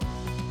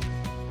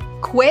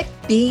Quit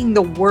being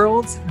the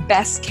world's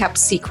best kept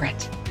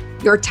secret.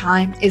 Your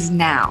time is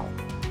now.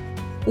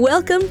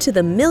 Welcome to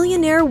the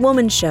Millionaire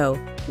Woman Show,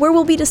 where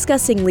we'll be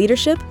discussing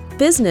leadership,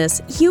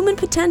 business, human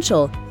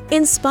potential,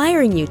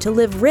 inspiring you to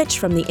live rich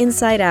from the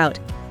inside out.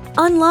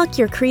 Unlock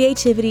your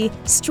creativity,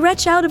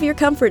 stretch out of your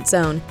comfort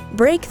zone,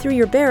 break through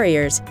your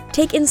barriers,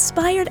 take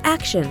inspired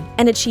action,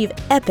 and achieve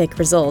epic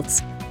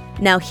results.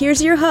 Now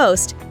here's your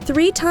host,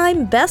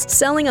 three-time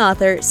best-selling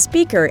author,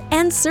 speaker,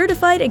 and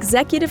certified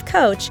executive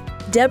coach,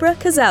 Deborah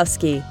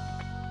Kozowski.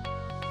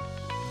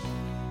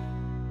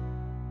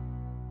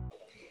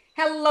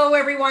 Hello,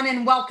 everyone,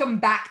 and welcome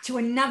back to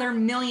another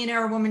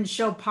Millionaire Woman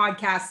Show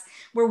podcast,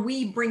 where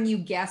we bring you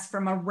guests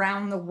from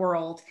around the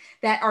world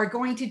that are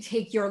going to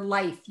take your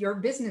life, your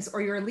business,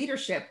 or your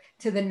leadership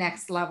to the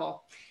next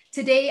level.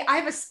 Today, I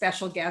have a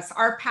special guest.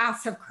 Our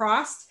paths have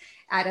crossed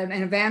at an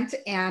event,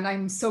 and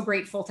I'm so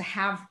grateful to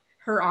have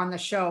her on the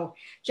show.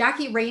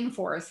 Jackie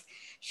Rainforth.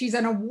 She's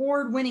an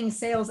award-winning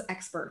sales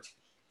expert,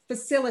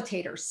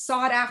 facilitator,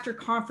 sought-after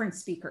conference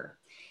speaker,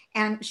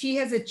 and she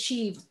has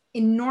achieved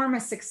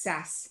enormous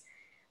success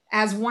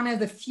as one of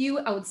the few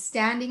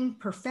outstanding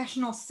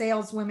professional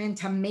saleswomen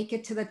to make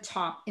it to the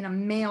top in a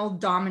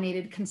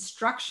male-dominated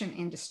construction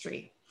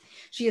industry.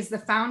 She is the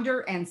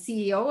founder and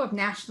CEO of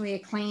nationally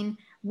acclaimed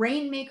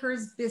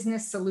Rainmakers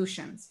Business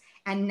Solutions,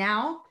 and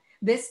now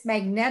this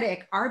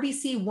magnetic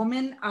RBC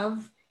Woman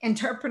of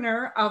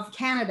Entrepreneur of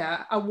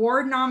Canada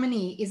award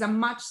nominee is a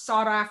much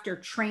sought after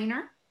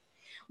trainer,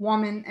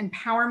 woman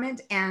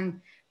empowerment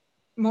and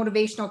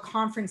motivational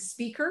conference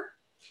speaker,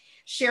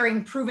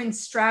 sharing proven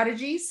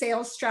strategies,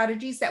 sales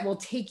strategies that will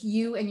take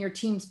you and your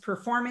team's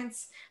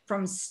performance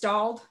from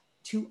stalled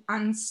to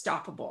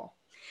unstoppable.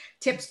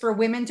 Tips for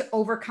women to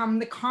overcome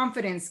the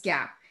confidence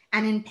gap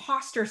and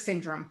imposter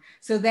syndrome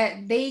so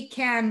that they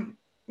can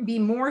be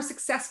more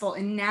successful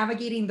in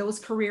navigating those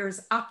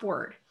careers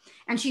upward.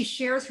 And she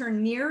shares her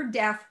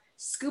near-death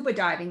scuba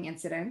diving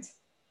incident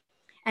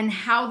and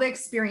how the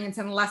experience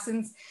and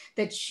lessons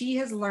that she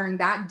has learned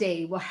that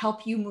day will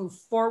help you move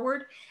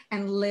forward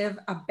and live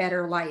a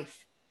better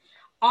life.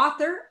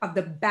 Author of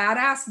the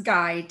Badass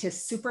Guide to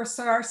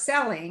Superstar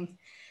Selling,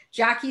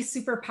 Jackie's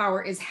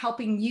superpower is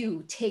helping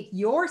you take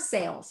your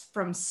sales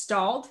from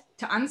stalled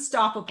to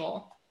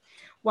unstoppable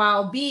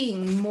while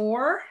being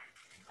more,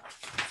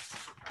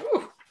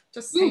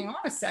 just hang on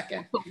a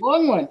second. A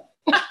long one.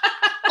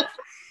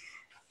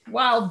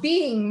 While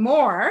being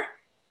more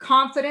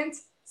confident,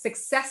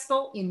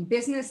 successful in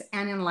business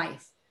and in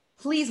life.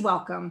 Please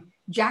welcome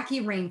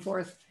Jackie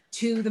Rainforth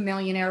to the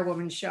Millionaire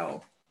Woman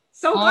Show.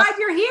 So glad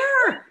you're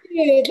here.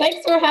 Hey,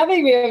 thanks for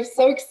having me. I'm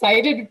so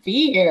excited to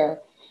be here.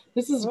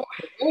 This is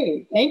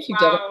great. Thank you,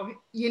 Deborah. Wow.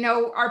 You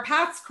know, our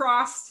paths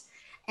crossed,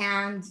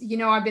 and, you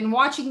know, I've been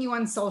watching you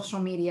on social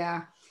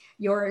media.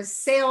 Your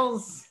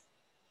sales,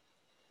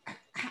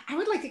 I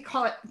would like to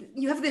call it,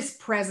 you have this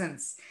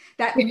presence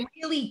that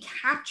really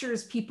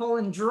captures people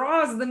and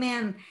draws them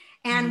in.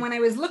 And when I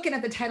was looking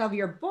at the title of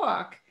your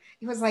book,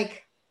 it was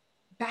like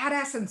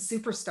badass and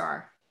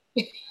superstar.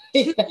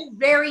 Two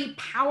very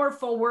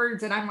powerful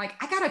words. And I'm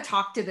like, I got to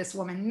talk to this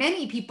woman.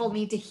 Many people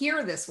need to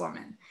hear this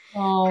woman.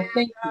 Oh,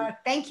 thank you.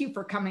 Thank you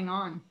for coming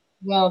on.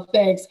 Well,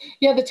 thanks.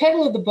 Yeah, the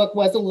title of the book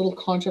was a little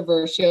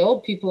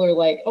controversial. People are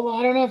like, oh,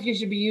 I don't know if you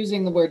should be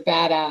using the word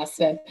badass.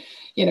 And,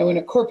 you know, in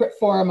a corporate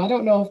forum, I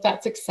don't know if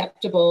that's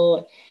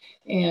acceptable.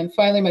 And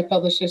finally, my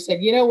publisher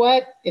said, you know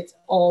what? It's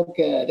all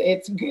good.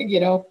 It's, you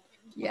know,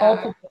 all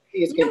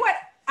publicity is good. You know what?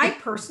 I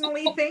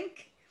personally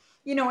think,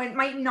 you know, it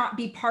might not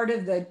be part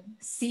of the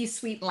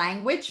C-suite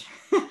language.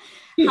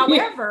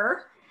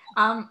 However,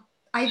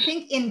 I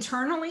think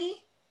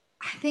internally,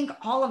 I think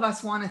all of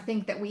us want to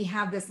think that we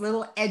have this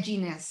little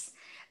edginess,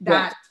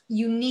 that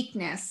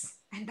uniqueness.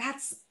 And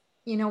that's,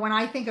 you know, when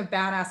I think of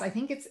badass, I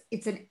think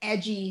it's an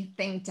edgy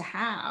thing to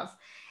have.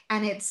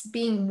 And it's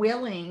being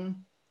willing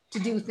to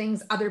do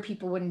things other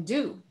people wouldn't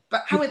do.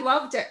 But I would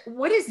love to,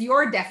 what is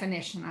your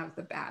definition of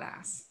the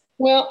badass?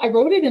 Well, I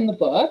wrote it in the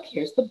book.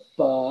 Here's the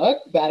book,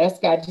 Badass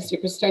Guide to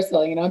Superstar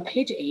Selling. And on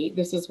page 8,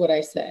 this is what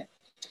I said.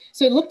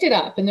 So I looked it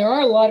up, and there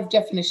are a lot of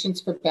definitions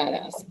for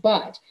badass,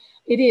 but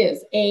it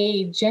is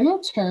a general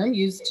term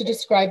used to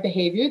describe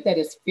behavior that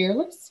is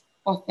fearless,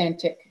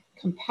 authentic,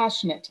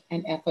 compassionate,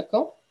 and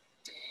ethical.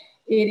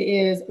 It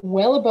is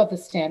well above the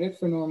standard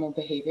for normal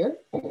behavior,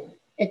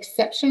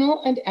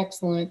 exceptional and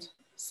excellent,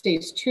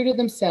 stays true to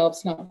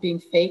themselves, not being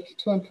fake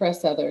to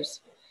impress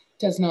others,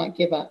 does not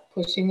give up,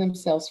 pushing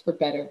themselves for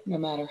better, no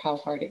matter how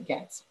hard it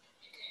gets.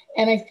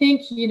 And I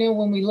think, you know,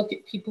 when we look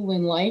at people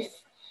in life,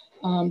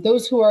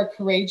 those who are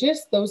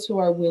courageous, those who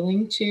are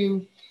willing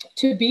to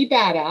be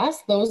badass,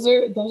 those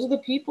are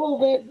the people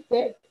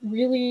that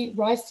really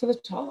rise to the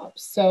top.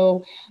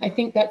 So I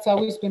think that's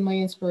always been my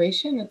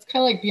inspiration. It's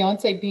kind of like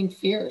Beyonce being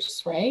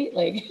fierce, right?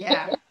 Like,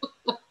 yeah.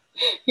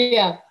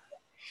 Yeah.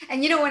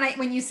 And you know,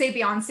 when you say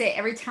Beyonce,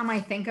 every time I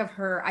think of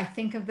her, I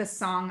think of the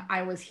song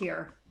 "I Was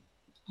Here."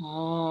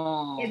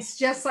 Oh. It's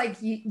just like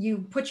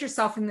you put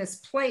yourself in this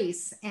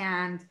place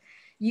and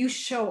you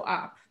show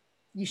up.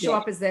 You show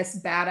up as this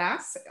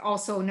badass,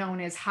 also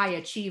known as high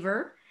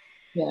achiever,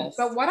 Yes.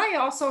 But what I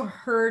also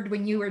heard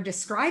when you were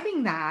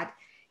describing that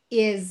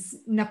is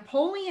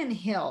Napoleon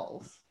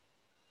Hill's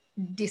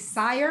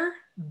desire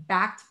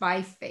backed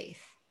by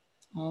faith,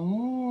 where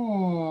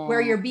Oh,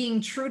 you're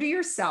being true to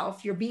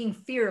yourself, you're being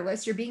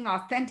fearless, you're being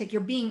authentic,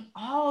 you're being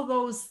all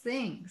those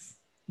things.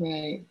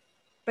 right.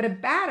 But a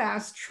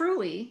badass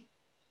truly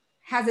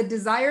has a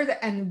desire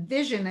and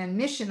vision and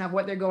mission of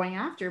what they're going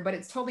after, but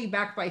it's totally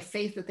backed by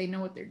faith that they know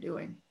what they're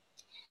doing.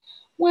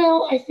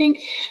 Well, I think,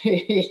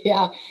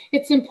 yeah,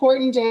 it's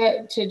important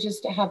to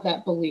just have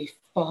that belief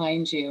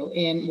behind you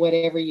in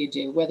whatever you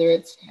do, whether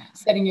it's Yeah.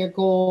 setting your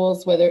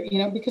goals, whether,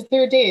 because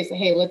there are days,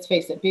 hey, let's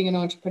face it, being an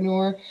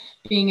entrepreneur,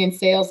 being in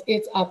sales,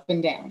 it's up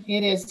and down.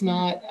 It is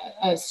not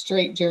a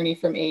straight journey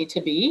from A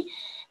to B.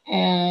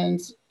 And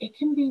it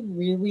can be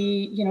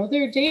really,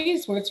 there are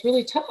days where it's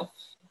really tough.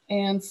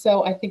 And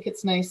so I think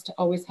it's nice to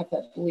always have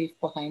that belief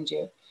behind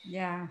you.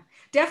 Yeah,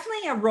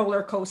 definitely a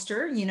roller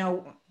coaster.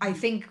 I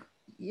think,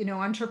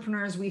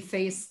 entrepreneurs, we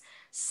face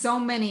so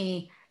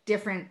many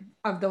different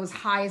of those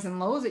highs and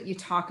lows that you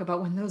talk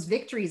about. When those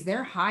victories,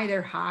 they're high,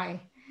 they're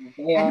high.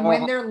 They And are,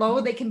 when they're low,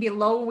 they can be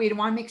low. We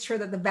want to make sure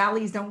that the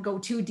valleys don't go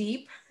too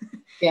deep.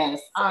 yes,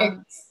 Um,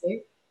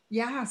 exactly.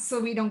 yeah, so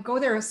we don't go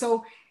there.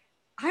 So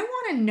I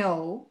want to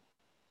know,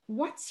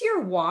 what's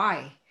your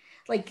why?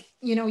 Like,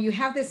 you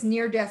have this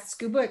near-death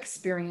scuba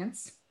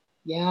experience,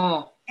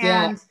 Yeah,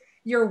 yeah. and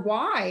your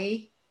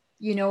why,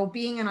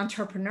 being an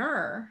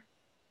entrepreneur,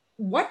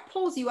 what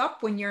pulls you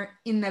up when you're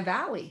in the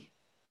valley?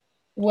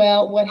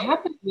 Well, what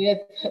happened with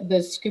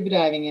the scuba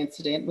diving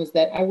incident was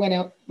that I went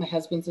out, my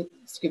husband's a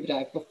scuba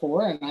dive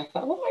before, and I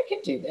thought, well, I can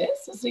do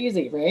this. It's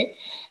easy, right?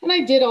 And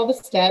I did all the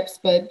steps,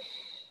 but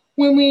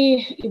when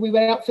we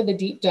went out for the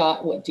deep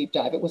dive, what deep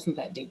dive? It wasn't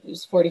that deep. It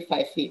was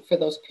 45 feet for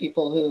those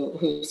people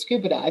who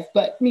scuba dive.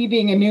 But me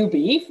being a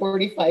newbie,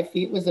 45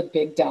 feet was a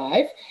big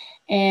dive.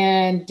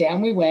 And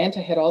down we went.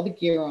 I had all the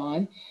gear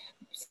on.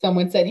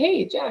 Someone said,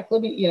 hey, Jack,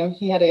 let me,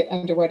 he had an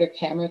underwater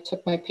camera,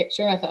 took my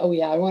picture. I thought, oh,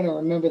 yeah, I want to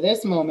remember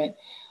this moment.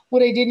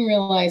 What I didn't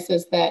realize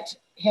is that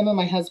him and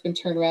my husband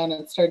turned around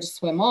and started to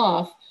swim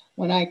off.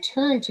 When I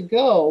turned to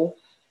go,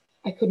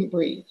 I couldn't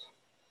breathe.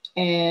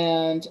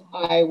 And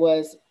I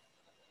was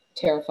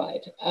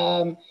terrified.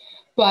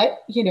 But,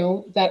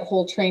 that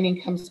whole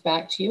training comes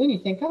back to you and you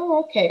think,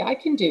 oh, okay, I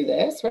can do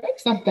this, right?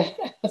 Because I'm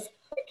badass.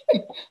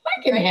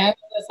 I can Right. handle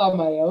this on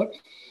my own.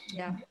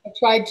 Yeah. I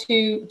tried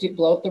to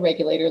blow up the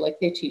regulator like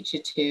they teach you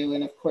to,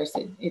 and of course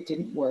it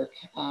didn't work.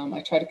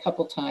 I tried a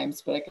couple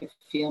times, but I could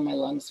feel my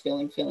lungs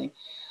filling.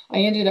 I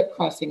ended up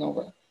crossing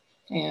over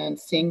and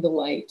seeing the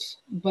light,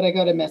 but I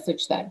got a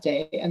message that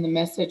day, and the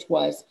message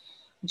was,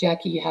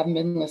 Jackie, you haven't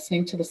been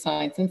listening to the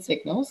signs and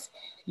signals.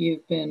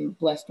 You've been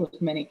blessed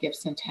with many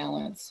gifts and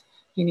talents.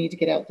 You need to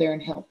get out there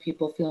and help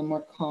people feel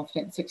more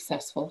confident,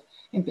 successful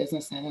in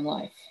business and in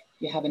life.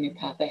 You have a new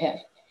path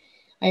ahead.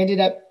 I ended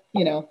up,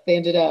 they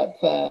ended up,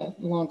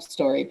 long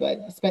story, but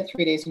I spent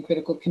 3 days in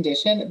critical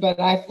condition. But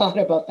I thought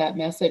about that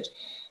message,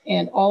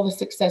 and all the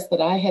success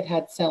that I had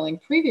had selling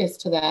previous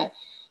to that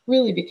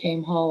really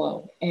became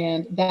hollow.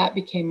 And that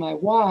became my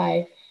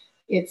why.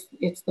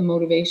 It's the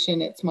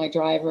motivation, it's my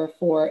driver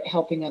for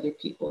helping other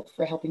people,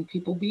 for helping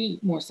people be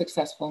more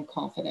successful and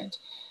confident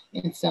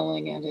in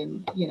selling and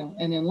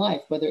in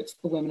life, whether it's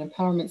the women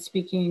empowerment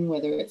speaking,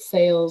 whether it's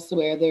sales,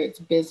 whether it's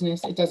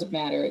business, it doesn't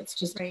matter. It's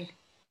just, Right.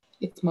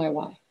 it's my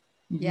why.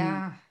 Mm-hmm.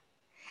 Yeah.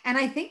 And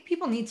I think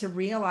people need to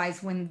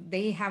realize when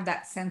they have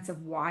that sense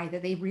of why,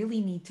 that they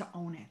really need to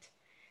own it.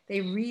 They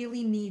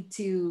really need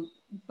to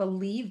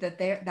believe that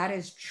that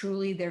is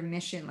truly their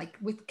mission, like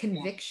with Yeah.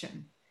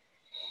 conviction.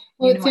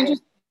 Well, You know, it's I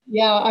interesting.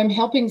 Yeah, I'm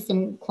helping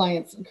some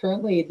clients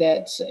currently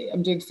that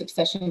I'm doing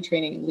succession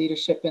training,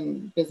 leadership,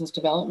 and business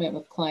development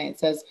with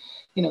clients as,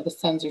 the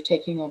sons are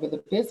taking over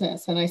the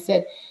business. And I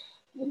said,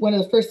 one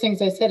of the first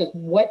things I said is,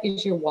 what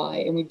is your why?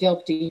 And we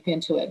delved deep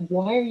into it.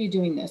 Why are you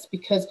doing this?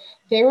 Because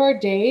there are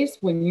days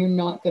when you're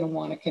not going to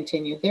want to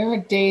continue. There are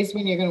days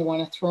when you're going to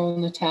want to throw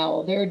in the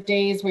towel. There are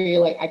days where you're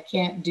like, I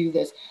can't do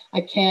this.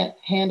 I can't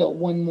handle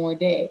one more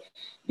day,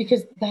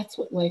 because that's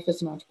what life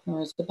as an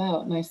entrepreneur is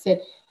about. And I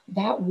said,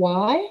 that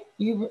why,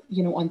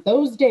 on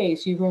those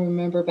days, you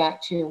remember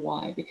back to your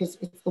why, because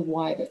it's the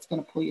why that's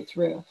going to pull you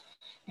through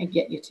and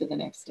get you to the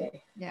next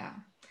day. yeah.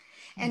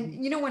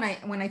 And when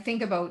I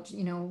think about,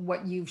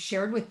 what you've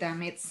shared with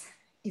them, it's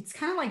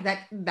kind of like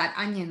that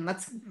onion.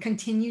 Let's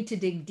continue to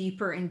dig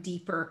deeper and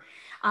deeper.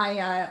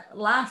 I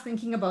laugh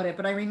thinking about it,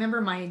 but I remember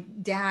my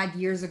dad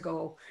years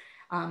ago.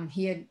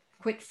 He had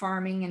quit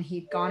farming and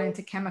he'd gone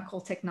into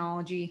chemical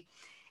technology,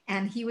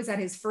 and he was at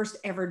his first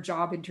ever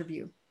job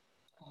interview.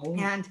 Oh,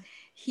 And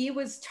he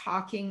was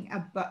talking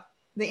about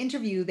the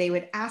interview. They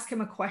would ask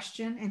him a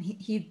question, and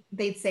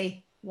they'd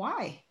say,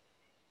 "Why?"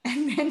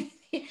 And then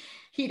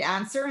he'd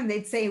answer and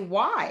they'd say,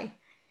 "Why?"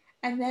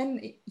 And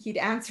then he'd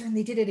answer and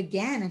they did it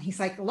again. And he's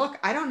like, "Look,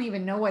 I don't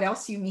even know what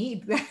else you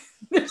need.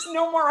 There's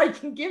no more I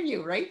can give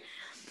you." Right.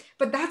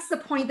 But that's the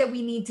point that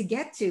we need to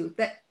get to,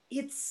 that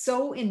it's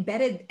so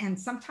embedded. And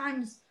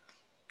sometimes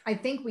I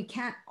think we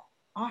can't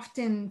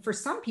often for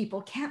some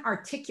people can't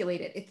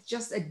articulate it. It's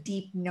just a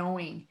deep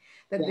knowing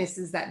that this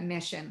is that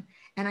mission.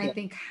 And I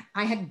think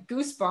I had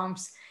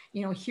goosebumps,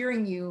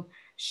 hearing you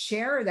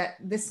share that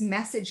this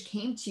message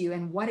came to you,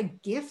 and what a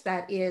gift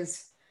that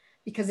is,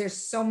 because there's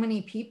so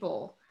many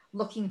people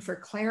looking for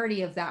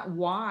clarity of that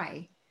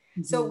why.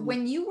 So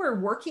when you were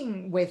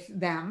working with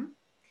them,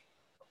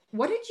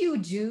 what did you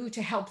do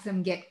to help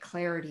them get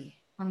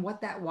clarity on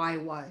what that why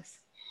was?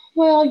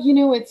 Well,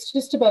 it's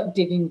just about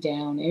digging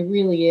down. It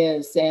really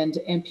is. And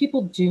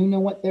people do know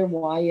what their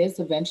why is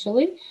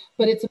eventually,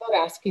 but it's about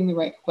asking the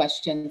right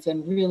questions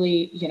and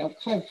really,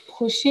 kind of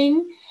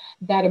pushing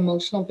that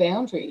emotional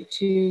boundary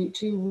to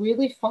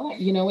really find,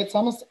 it's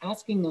almost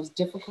asking those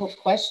difficult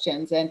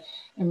questions and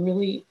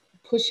really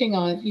pushing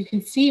on. You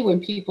can see when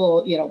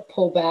people,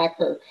 pull back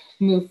or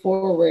move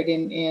forward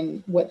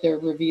in what they're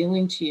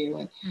revealing to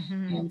you.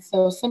 And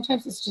so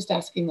sometimes it's just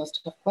asking those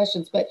tough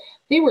questions, but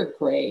they were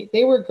great.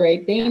 They were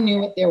great. They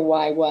knew what their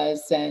why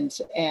was,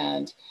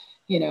 and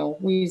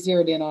we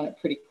zeroed in on it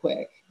pretty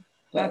quick.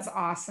 That's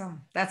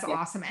awesome. That's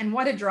awesome. And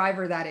what a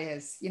driver that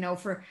is,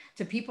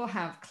 to people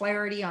have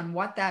clarity on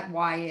what that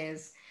why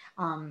is.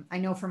 I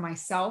know for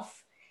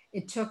myself,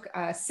 it took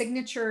a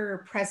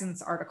signature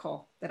presence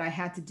article that I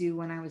had to do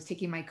when I was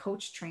taking my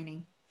coach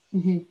training.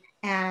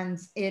 And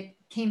it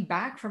came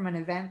back from an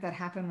event that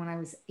happened when I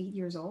was 8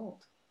 years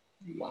old.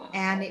 Wow.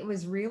 And it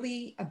was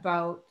really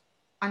about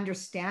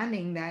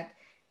understanding that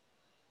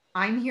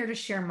I'm here to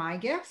share my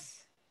gifts.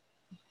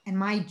 And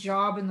my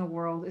job in the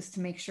world is to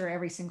make sure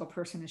every single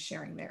person is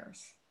sharing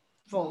theirs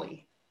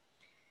fully.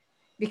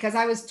 Because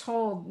I was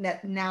told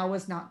that now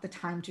was not the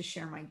time to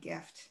share my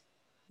gift.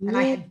 And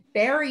I had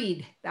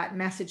buried that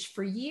message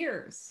for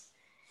years.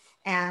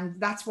 And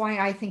that's why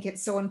I think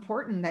it's so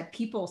important that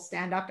people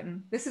stand up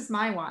and this is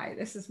my why,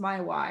 this is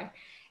my why,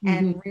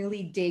 and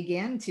really dig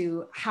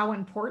into how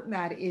important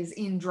that is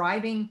in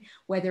driving,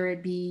 whether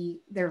it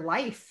be their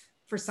life.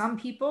 For some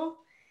people,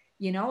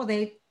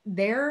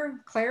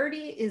 their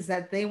clarity is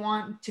that they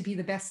want to be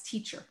the best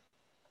teacher.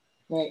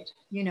 Right.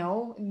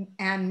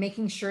 And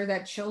making sure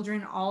that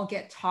children all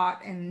get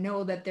taught and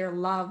know that they're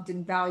loved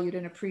and valued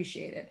and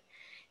appreciated.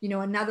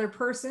 Another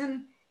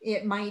person,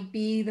 it might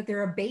be that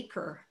they're a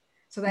baker,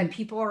 so that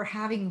people are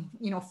having,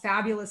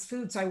 fabulous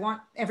food. So I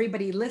want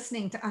everybody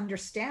listening to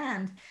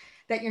understand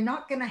that you're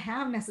not going to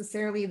have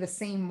necessarily the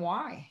same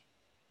why.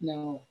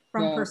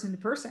 From person to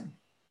person.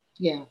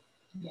 Yeah.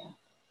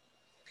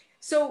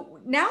 So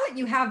now that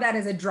you have that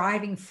as a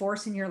driving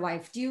force in your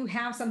life, do you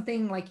have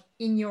something like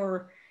in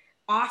your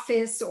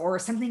office or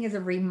something as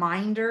a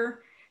reminder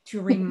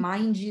to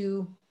remind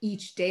you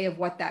each day of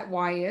what that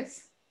why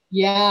is?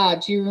 Yeah.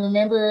 Do you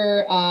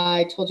remember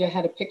I told you I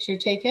had a picture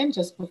taken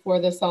just before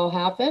this all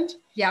happened?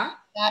 Yeah.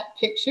 That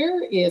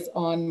picture is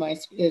my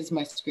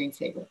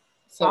screensaver.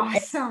 So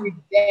awesome. Every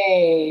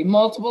day,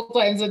 multiple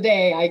times a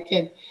day,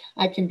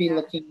 I can be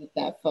looking at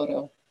that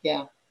photo.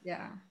 Yeah.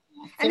 Yeah.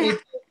 So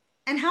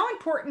and how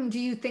important do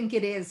you think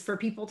it is for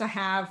people to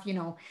have,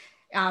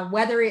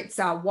 whether it's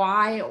a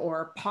why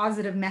or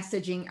positive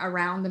messaging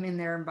around them in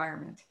their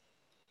environment?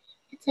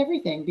 It's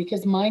everything,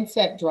 because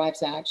mindset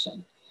drives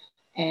action.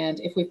 And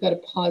if we've got a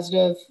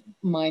positive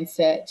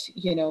mindset,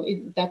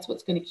 that's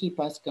what's going to keep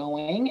us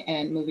going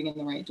and moving in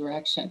the right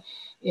direction.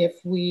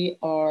 If we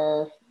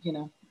are,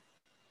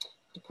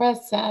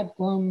 depressed, sad,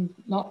 glum,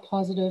 not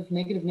positive,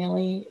 negative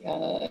Nelly,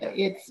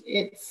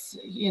 it's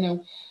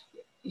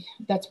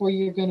that's where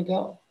you're going to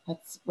go.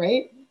 That's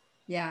right.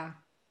 Yeah.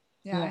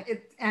 And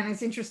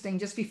it's interesting.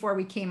 Just before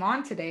we came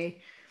on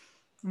today,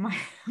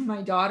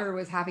 my daughter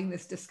was having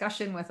this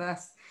discussion with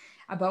us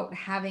about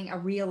having a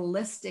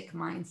realistic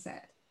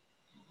mindset.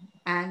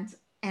 And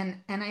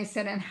I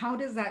said, and how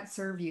does that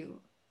serve you?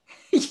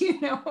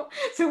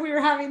 So we were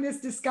having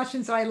this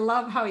discussion. So I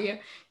love how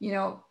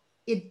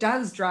it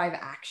does drive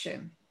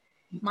action.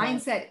 Okay.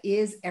 Mindset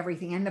is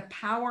everything, and the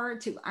power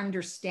to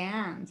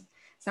understand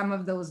some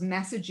of those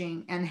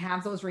messaging and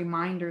have those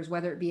reminders,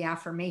 whether it be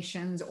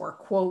affirmations or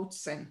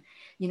quotes and,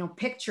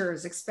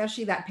 pictures,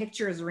 especially that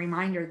picture is a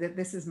reminder that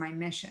this is my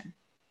mission.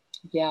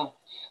 Yeah.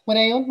 When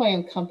I owned my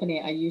own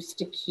company, I used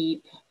to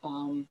keep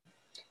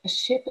a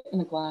ship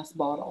in a glass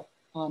bottle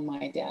on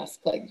my desk,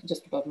 like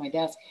just above my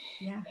desk.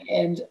 Yeah.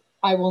 And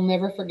I will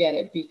never forget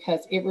it,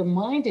 because it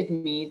reminded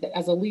me that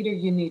as a leader,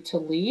 you need to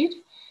lead.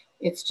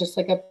 It's just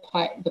like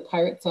the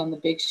pirates on the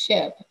big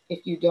ship.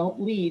 If you don't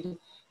lead,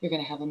 you're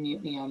going to have a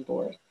mutiny on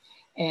board.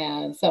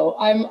 And so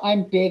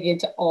I'm big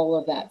into all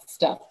of that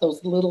stuff,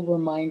 those little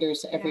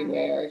reminders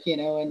everywhere,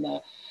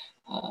 and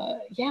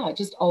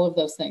just all of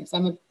those things.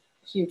 I'm a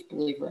huge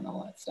believer in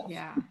all that stuff.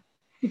 Yeah.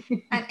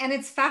 And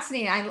it's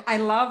fascinating. I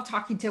love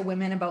talking to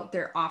women about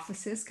their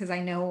offices, because I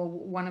know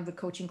one of the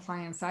coaching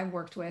clients I've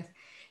worked with,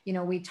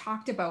 we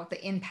talked about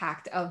the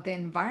impact of the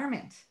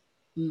environment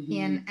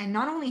and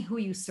not only who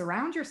you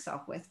surround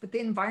yourself with, but the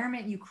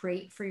environment you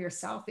create for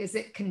yourself. Is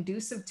it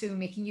conducive to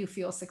making you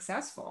feel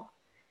successful?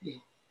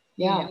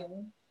 Yeah.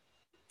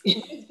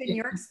 What has been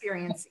your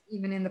experience,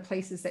 even in the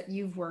places that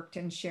you've worked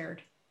and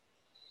shared?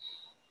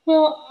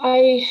 Well,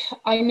 I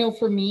know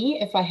for me,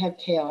 if I have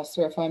chaos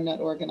or if I'm not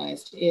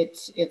organized,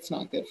 it's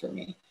not good for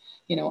me.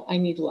 I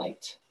need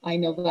light. I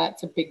know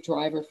that's a big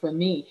driver for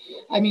me.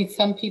 I mean,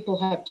 some people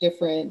have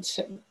different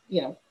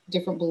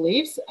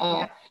beliefs.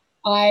 Yeah.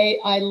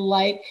 I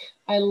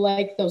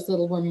like those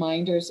little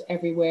reminders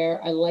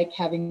everywhere. I like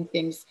having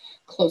things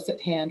close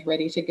at hand,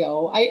 ready to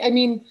go. I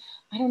mean,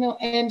 I don't know,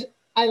 and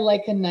I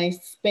like a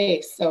nice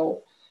space.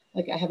 So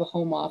like I have a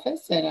home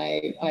office and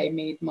I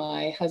made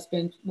my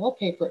husband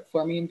wallpaper it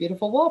for me in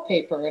beautiful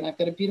wallpaper, and I've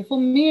got a beautiful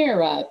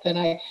mirror up,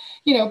 and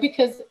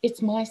because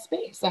it's my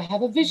space. I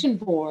have a vision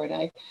board.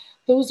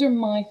 Those are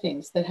my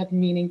things that have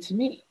meaning to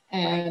me, Right.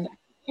 and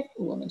every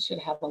woman should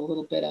have a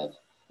little bit of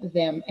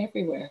them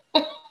everywhere.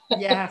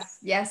 Yes,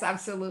 yes,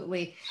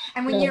 absolutely.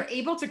 And when Yeah. you're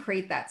able to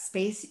create that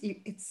space,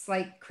 it's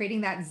like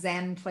creating that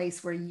Zen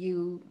place where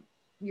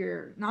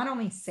you're not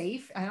only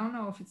safe, I don't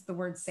know if it's the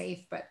word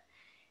safe, but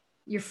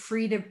you're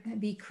free to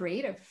be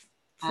creative,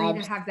 free to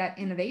Abs- have that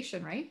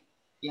innovation, right?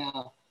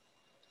 yeah,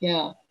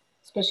 yeah.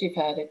 Especially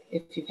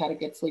if you've had a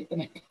good sleep the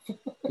night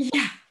before.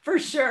 Yeah, for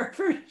sure,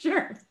 for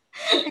sure.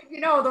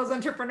 And those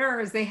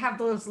entrepreneurs, they have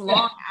those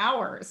long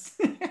hours.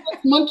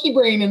 Monkey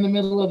brain in the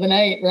middle of the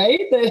night, right?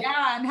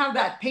 Yeah, and have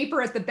that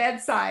paper at the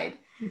bedside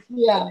so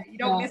Yeah, that you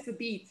don't yeah, miss a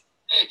beat.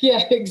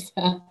 yeah,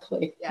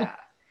 exactly. Yeah.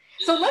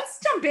 So let's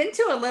jump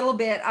into a little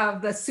bit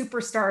of the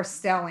superstar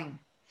selling.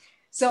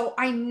 So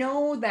I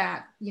know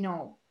that,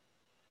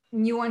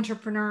 new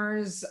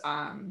entrepreneurs,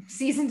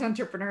 seasoned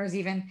entrepreneurs,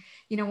 even,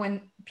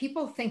 when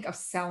people think of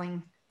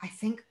selling, I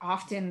think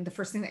often the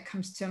first thing that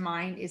comes to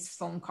mind is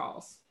phone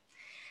calls,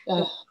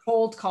 the Uh,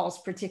 cold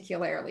calls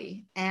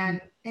particularly, and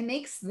it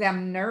makes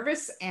them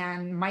nervous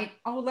and might,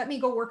 oh, let me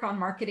go work on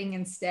marketing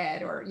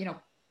instead, or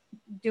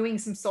doing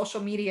some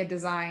social media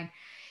design.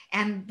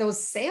 And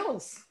those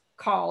sales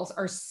calls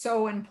are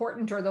so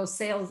important, or those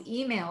sales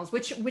emails.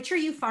 Which are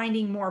you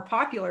finding more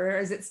popular?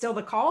 Is it still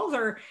the calls,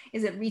 or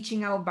is it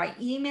reaching out by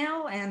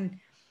email? And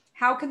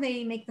how can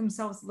they make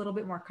themselves a little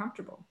bit more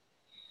comfortable?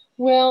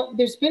 well,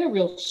 there's been a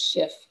real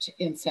shift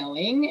in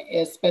selling,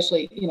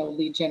 especially,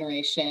 lead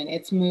generation.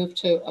 It's moved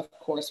to, of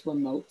course,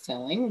 remote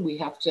selling. We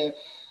have to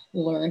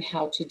learn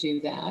how to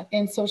do that.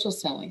 And social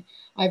selling.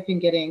 I've been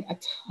getting a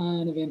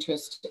ton of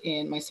interest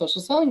in my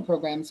social selling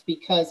programs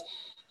because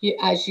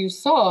as you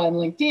saw on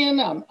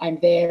LinkedIn, I'm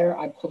there.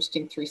 I'm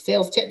posting 3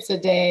 sales tips a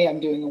day. I'm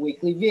doing a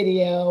weekly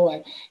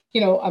video.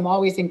 I'm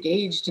always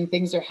engaged and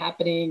things are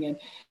happening.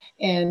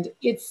 And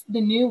it's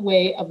the new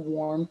way of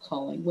warm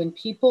calling. When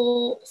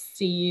people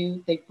see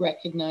you, they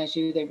recognize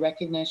your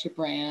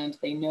brand,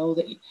 they know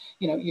that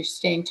you're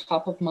staying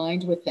top of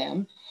mind with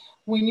them.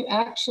 When you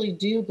actually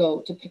do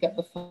go to pick up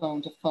the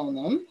phone to phone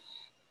them,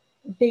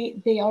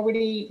 they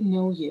already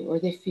know you, or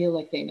they feel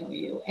like they know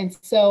you. And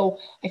so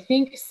I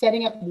think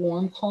setting up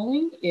warm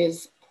calling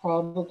is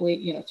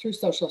probably, through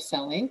social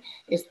selling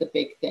is the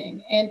big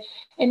thing. And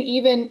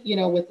even,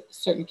 with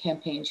certain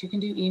campaigns, you can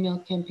do email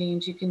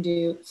campaigns, you can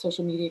do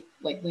social media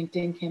like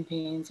LinkedIn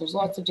campaigns. There's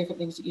lots of different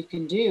things that you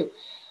can do.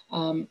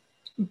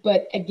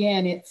 But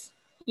again, it's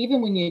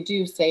even when you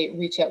do say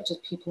reach out to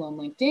people on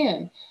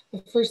LinkedIn,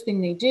 the first thing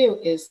they do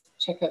is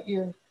check out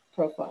your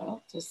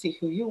profile to see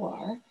who you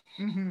are,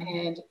 Mm-hmm.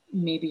 and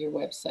maybe your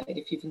website,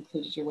 if you've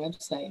included your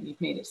website and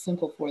you've made it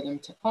simple for them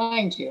to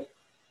find you,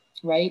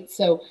 right?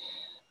 So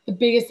the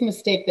biggest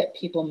mistake that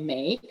people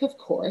make, of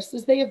course,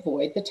 is they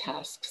avoid the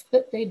tasks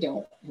that they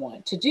don't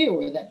want to do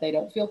or that they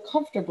don't feel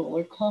comfortable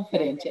or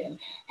confident in.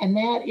 And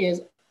that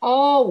is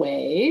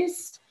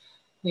always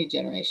lead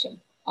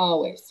generation,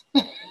 always.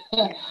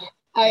 Yeah.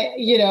 I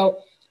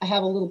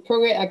have a little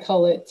program, I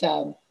call it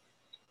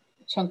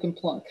chunk and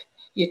plunk.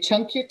 You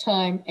chunk your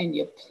time and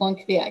you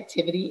plunk the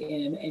activity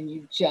in and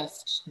you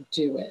just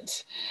do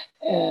it.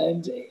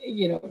 And,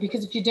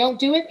 because if you don't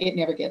do it, it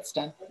never gets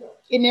done.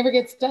 It never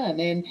gets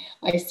done. And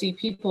I see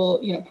people,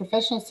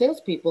 professional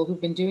salespeople who've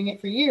been doing it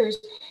for years,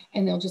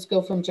 and they'll just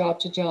go from job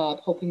to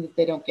job, hoping that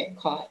they don't get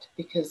caught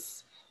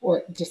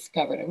or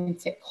discovered. I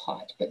wouldn't say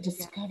caught, but Yeah.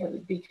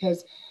 discovered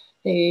because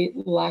they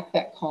lack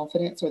that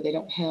confidence, or they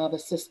don't have a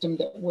system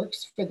that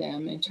works for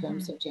them in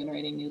terms Mm-hmm. of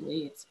generating new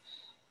leads.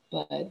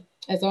 But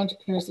as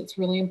entrepreneurs, it's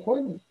really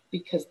important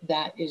because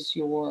that's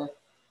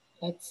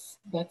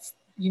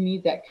you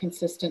need that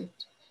consistent,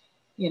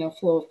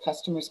 flow of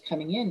customers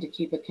coming in to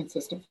keep a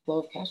consistent flow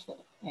of cash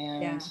flow.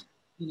 Yeah.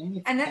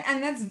 And And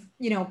that's,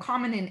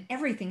 common in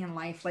everything in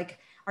life. Like,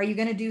 are you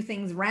going to do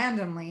things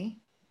randomly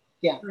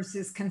yeah,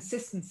 versus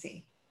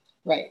consistency?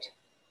 right.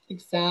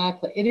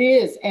 Exactly. It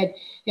is. And,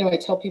 I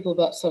tell people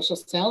about social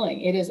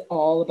selling. It is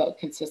all about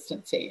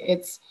consistency.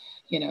 It's,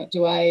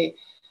 do I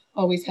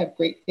always have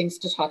great things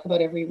to talk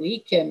about every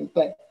week?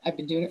 But I've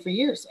been doing it for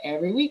years.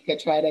 Every week I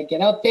try to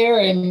get out there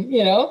and,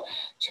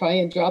 try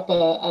and drop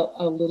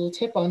a little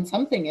tip on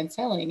something in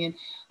selling. And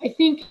I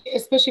think,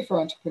 especially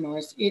for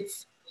entrepreneurs,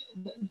 it's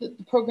the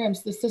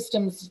programs, the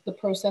systems, the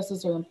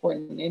processes are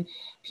important. And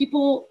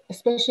people,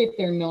 especially if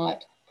they're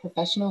not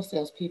professional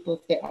salespeople,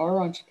 if they are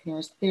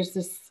entrepreneurs, there's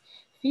this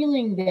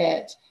feeling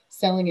that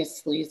selling is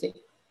sleazy.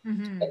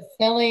 Mm-hmm. But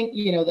selling,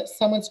 that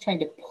someone's trying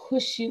to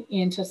push you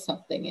into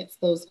something. It's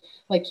those,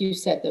 like you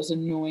said, those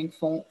annoying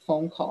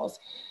phone calls.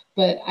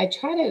 But I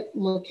try to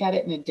look at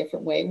it in a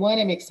different way. One,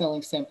 I make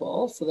selling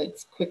simple so that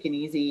it's quick and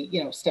easy,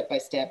 step by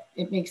step.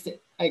 It makes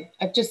it,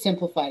 I've just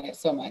simplified it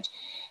so much.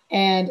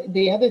 And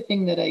the other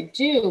thing that I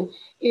do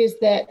is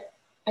that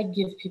I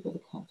give people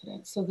the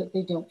confidence so that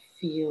they don't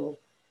feel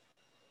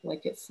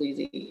like it's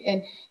sleazy.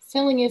 And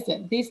selling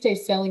isn't. These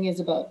days, selling is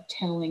about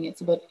telling,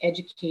 it's about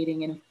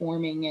educating and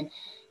informing and,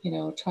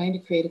 trying to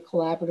create a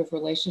collaborative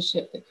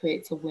relationship that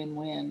creates a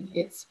win-win.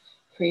 It's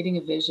creating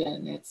a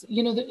vision.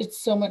 It's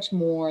so much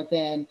more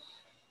than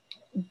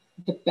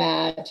the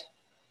bad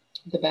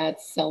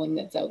selling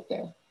that's out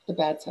there, the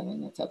bad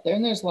selling that's out there.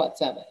 And there's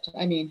lots of it.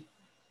 I mean,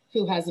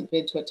 who hasn't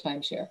been to a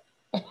timeshare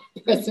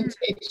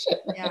presentation,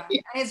 Yeah.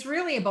 right? And it's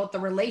really about the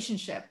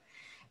relationship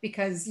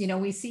because,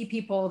 we see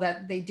people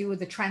that they do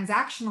the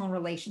transactional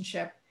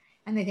relationship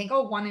and they think,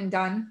 oh, one and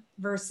done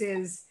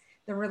versus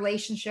the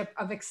relationship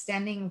of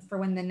extending for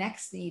when the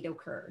next need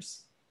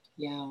occurs.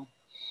 Yeah.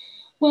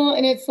 Well,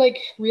 and it's like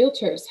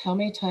realtors. How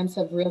many times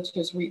have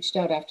realtors reached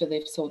out after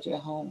they've sold you a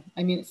home?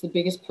 I mean, it's the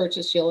biggest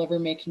purchase you'll ever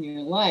make in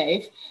your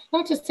life.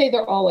 Not to say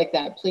they're all like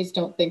that. Please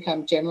don't think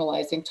I'm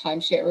generalizing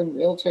timeshare and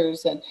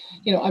realtors. And,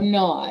 I'm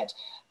not.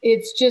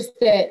 It's just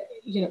that,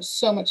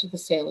 so much of the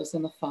sale is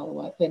in the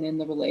follow-up and in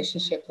the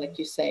relationship, like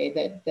you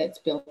say, that's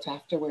built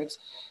afterwards.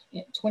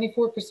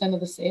 24% of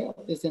the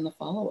sale is in the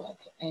follow-up.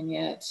 And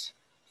yet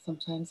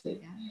sometimes that's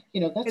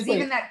Because where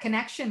even that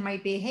connection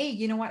might be, hey,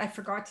 you know what? I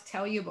forgot to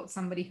tell you about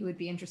somebody who would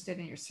be interested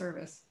in your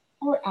service.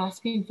 or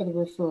asking for the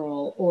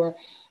referral or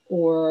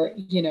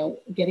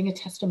getting a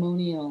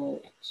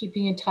testimonial,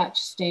 keeping in touch,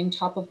 staying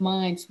top of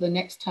mind, so the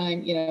next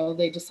time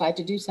they decide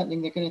to do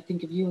something, they're going to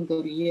think of you and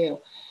go to you,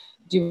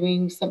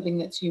 doing something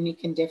that's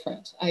unique and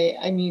different.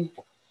 I mean,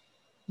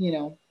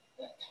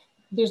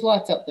 there's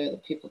lots out there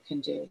that people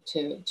can do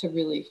to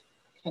really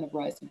kind of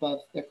rise above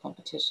their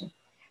competition.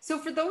 So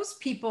for those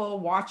people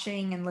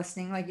watching and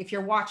listening, like if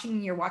you're watching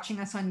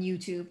us on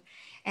YouTube,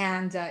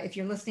 and if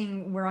you're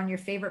listening, we're on your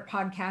favorite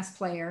podcast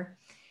player.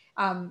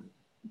 Um,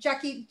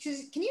 Jackie,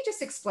 can you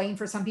just explain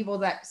for some people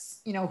that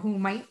who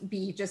might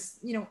be just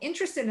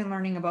interested in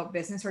learning about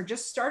business or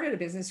just started a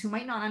business who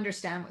might not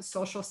understand what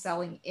social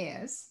selling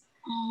is,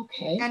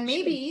 Okay, and sure.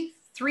 maybe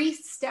three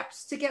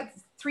tips to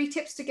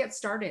get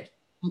started.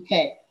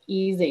 Okay,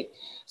 easy.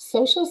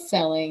 Social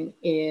selling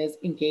is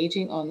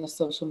engaging on the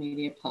social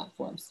media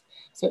platforms.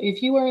 So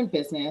if you are in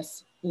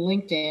business,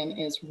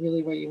 LinkedIn is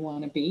really where you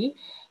want to be.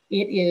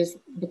 It is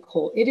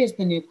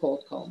the new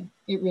cold calling.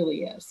 It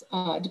really is.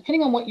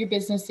 Depending on what your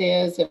business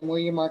is and where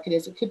your market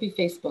is, it could be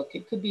Facebook,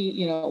 it could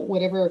be,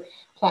 whatever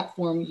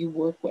platform you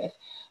work with.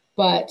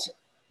 But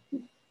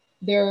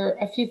there are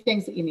a few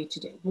things that you need to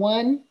do.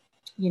 One,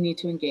 you need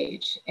to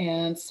engage.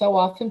 And so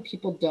often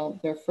people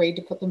don't. They're afraid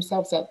to put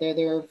themselves out there.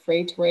 They're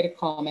afraid to write a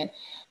comment.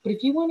 But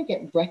if you want to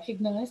get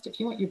recognized, if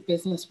you want your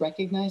business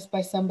recognized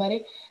by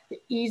somebody,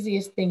 the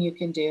easiest thing you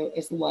can do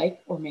is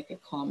like or make a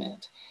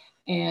comment.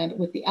 And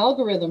with the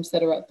algorithms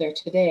that are out there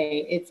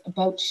today, it's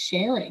about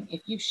sharing.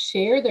 If you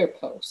share their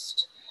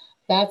post,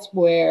 that's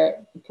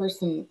where the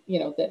person,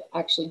 that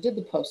actually did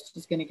the post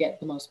is going to get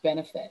the most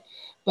benefit.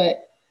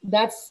 But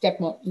that's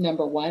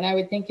number one, I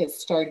would think, is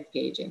start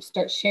engaging,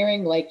 start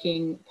sharing,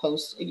 liking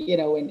posts,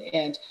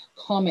 and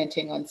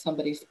commenting on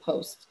somebody's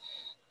posts.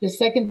 The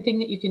second thing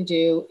that you can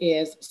do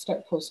is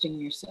start posting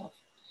yourself.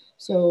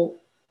 So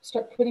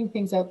start putting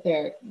things out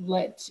there.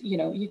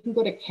 You can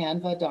go to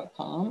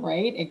canva.com,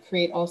 right? And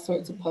create all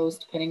sorts of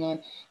posts depending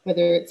on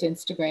whether it's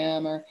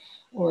Instagram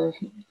or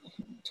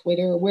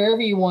Twitter, or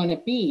wherever you want to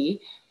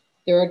be.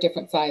 There are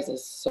different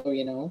sizes,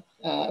 so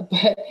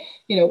but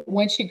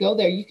once you go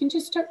there, you can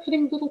just start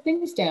putting little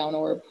things down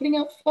or putting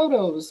out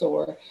photos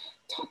or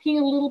talking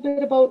a little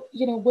bit about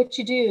what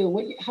you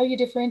do, how you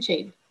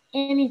differentiate,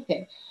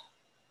 anything.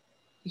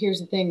 Here's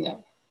the thing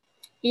though,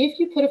 if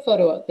you put a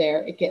photo out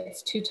there, it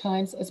gets 2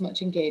 times as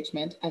much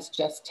engagement as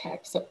just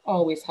text. So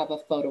always have a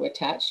photo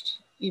attached.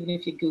 Even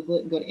if you Google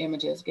it and go to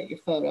images, get your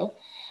photo.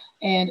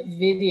 And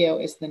video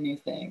is the new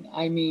thing.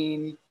 I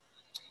mean,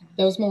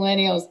 those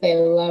millennials, they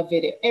love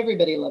video.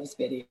 Everybody loves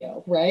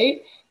video,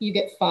 right? You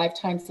get 5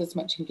 times as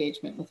much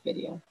engagement with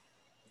video.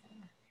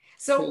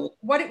 So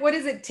Really. what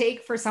does it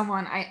take for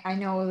someone? I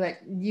know that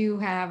you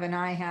have and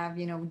I have,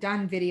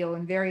 done video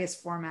in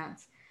various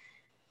formats.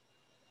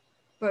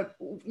 But,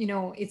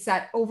 it's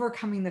that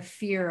overcoming the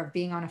fear of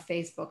being on a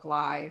Facebook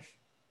Live.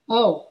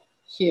 Oh,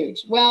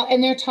 huge. Well,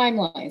 and their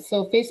timelines.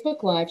 So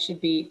Facebook Live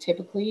should be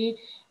typically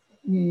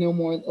no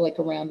more like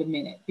around a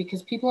minute,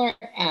 because people aren't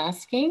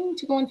asking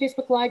to go on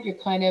Facebook Live. You're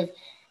kind of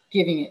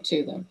giving it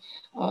to them.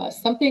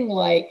 Something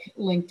like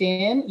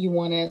LinkedIn, you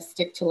want to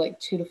stick to like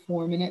 2 to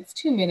 4 minutes.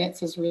 2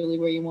 minutes is really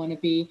where you want to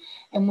be.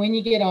 And when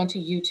you get onto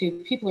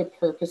YouTube, people are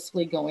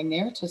purposely going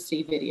there to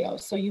see video.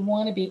 So you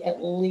want to be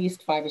at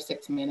least 5 or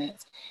 6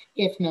 minutes,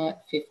 if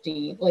not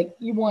 15. Like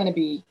you want to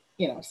be,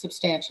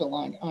 substantial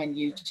on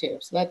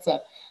YouTube. So that's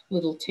a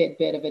little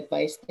tidbit of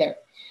advice there.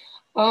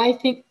 I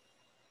think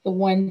the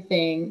one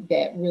thing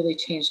that really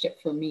changed it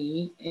for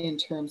me in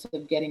terms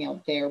of getting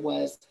out there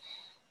was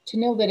to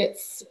know that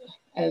it's,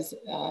 as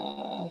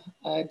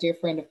a dear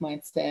friend of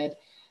mine said,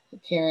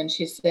 Karen,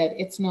 she said,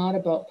 it's not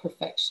about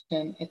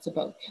perfection, it's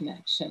about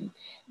connection.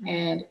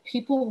 And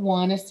people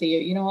want to see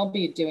it. I'll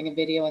be doing a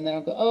video and then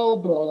I'll go, oh,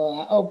 blah, blah,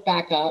 blah, oh,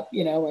 back up,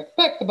 or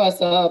back the bus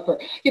up, or,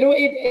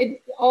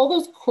 all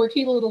those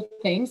quirky little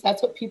things,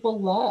 that's what people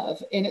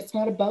love. And it's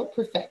not about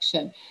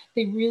perfection.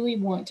 They really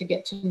want to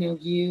get to know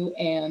you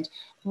and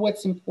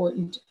what's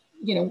important.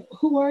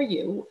 Who are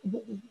you?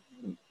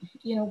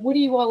 What are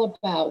you all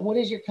about? What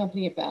is your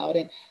company about?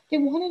 And they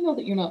want to know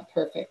that you're not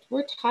perfect.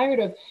 We're tired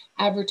of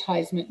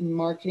advertisement and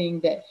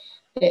marketing that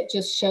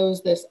just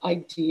shows this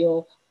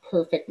ideal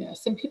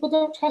perfectness, and people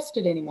don't trust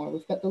it anymore.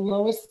 We've got the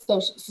lowest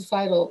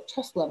societal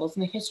trust levels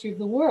in the history of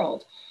the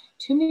world.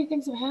 Too many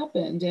things have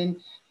happened,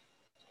 and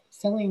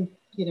selling,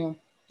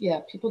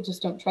 people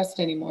just don't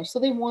trust anymore. So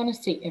they want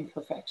to see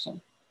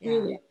imperfection. Yeah.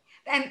 Really.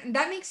 And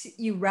that makes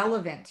you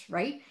relevant,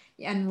 right?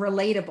 And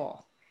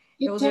relatable.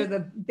 Those does. are the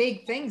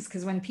big things,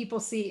 because when people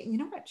see, you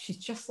know what, she's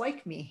just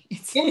like me,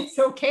 Yeah. it's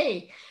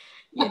okay,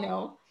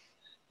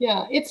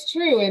 Yeah, it's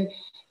true. And,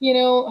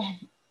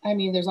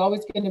 there's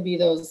always going to be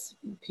those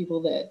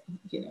people that,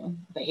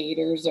 the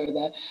haters, or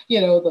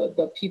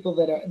the people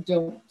that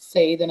don't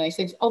say the nice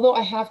things. Although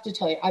I have to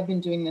tell you, I've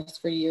been doing this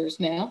for years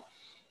now,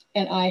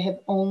 and I have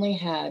only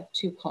had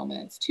two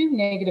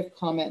negative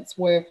comments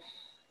where,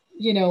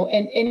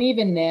 and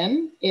even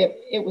then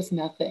it was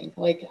nothing.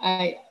 Like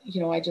I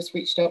just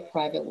reached out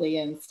privately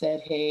and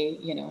said, hey,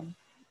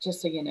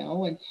 just so you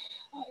know. And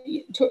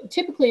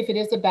typically if it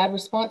is a bad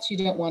response, you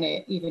don't want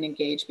to even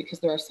engage, because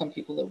there are some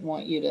people that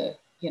want you to,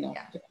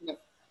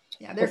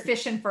 they're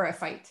fishing for a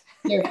fight.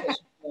 They're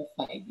fishing for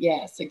a fight.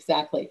 Yes,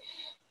 exactly.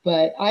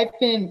 But I've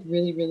been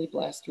really, really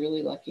blessed,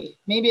 really lucky.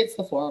 Maybe it's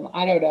the forum.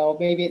 I don't know.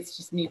 Maybe it's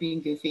just me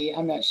being goofy.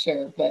 I'm not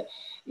sure, but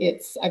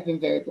I've been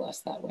very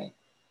blessed that way.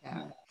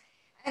 Yeah.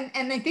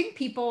 And I think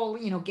people,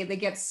 they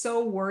get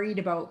so worried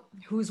about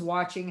who's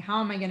watching,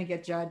 how am I going to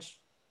get judged?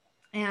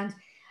 And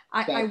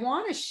I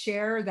want to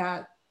share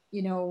that,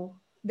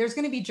 there's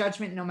going to be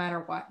judgment no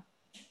matter what.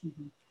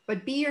 Mm-hmm.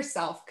 But be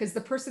yourself, because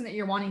the person that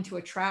you're wanting to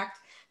attract,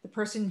 the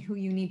person who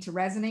you need to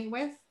resonate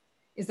with,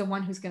 is the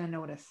one who's going to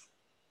notice.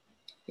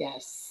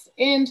 Yes.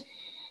 And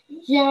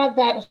yeah,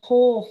 that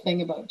whole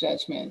thing about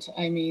judgment.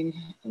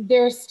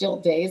 There are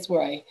still days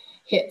where I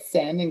hit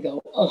send and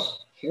go, oh,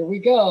 here we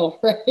go,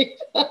 right?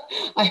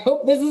 I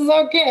hope this is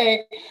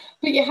okay.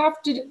 But you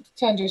have to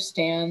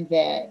understand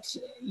that,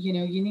 you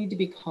need to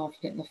be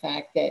confident in the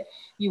fact that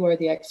you are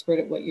the expert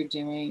at what you're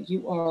doing.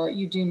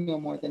 You do know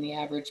more than the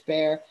average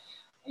bear.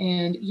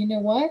 And you know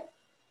what?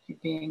 You're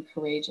being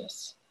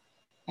courageous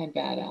and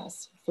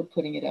badass for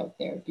putting it out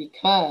there,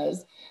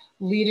 because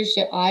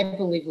I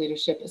believe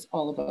leadership is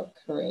all about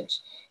courage.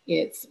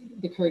 It's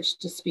the courage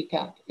to speak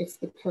up. It's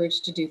the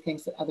courage to do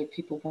things that other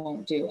people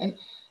won't do. And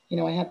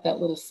I have that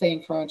little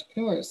saying for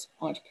entrepreneurs.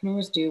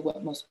 Entrepreneurs do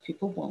what most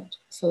people won't,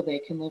 so they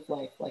can live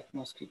life like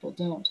most people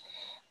don't.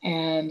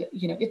 And,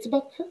 it's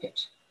about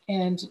courage.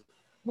 And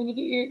when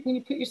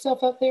you put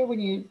yourself out there, when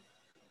you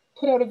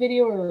put out a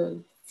video or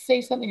say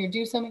something or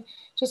do something,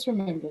 just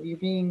remember you're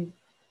being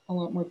a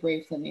lot more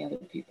brave than the other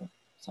people.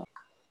 So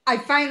I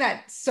find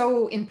that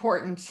so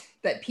important,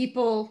 that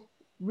people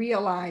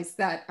realize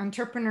that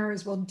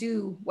entrepreneurs will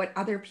do what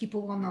other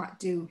people will not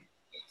do.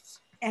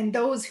 And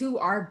those who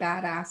are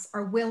badass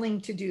are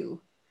willing to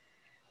do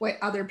what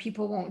other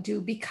people won't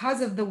do,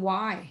 because of the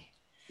why.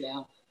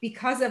 Yeah.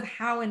 Because of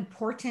how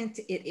important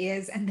it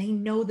is. And they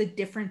know the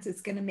difference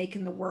it's going to make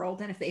in the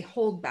world. And if they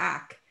hold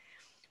back,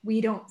 we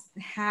don't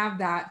have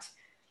that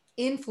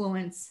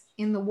influence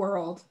in the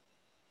world.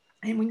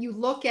 And when you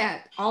look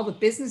at all the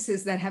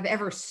businesses that have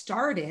ever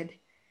started,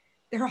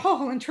 they're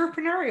all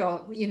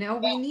entrepreneurial. We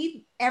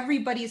need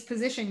everybody's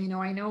position.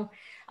 I know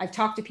I've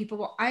talked to people,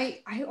 well,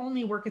 I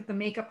only work at the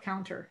makeup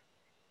counter.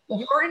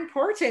 You're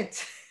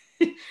important.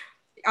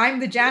 I'm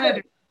the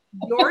janitor.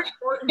 You're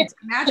important.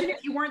 Imagine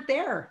if you weren't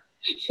there.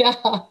 Yeah.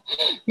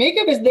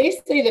 Makeup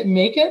they say that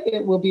makeup,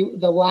 it will be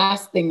the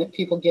last thing that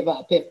people give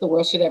up if the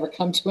world should ever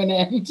come to an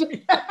end.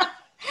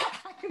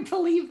 I can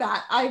believe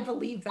that. I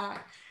believe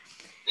that.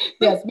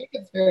 Yes,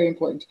 makeup's very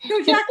important.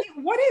 So Jackie,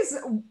 what is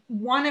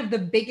one of the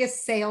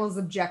biggest sales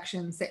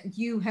objections that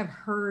you have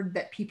heard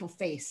that people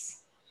face?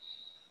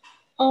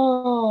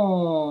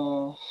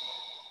 Oh,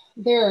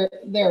 there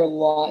are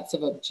lots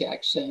of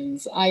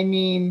objections.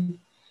 There's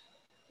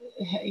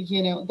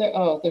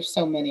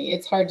so many.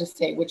 It's hard to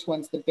say which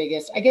one's the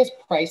biggest. I guess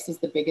price is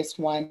the biggest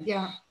one.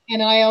 Yeah.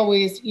 And I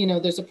always,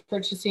 there's a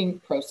purchasing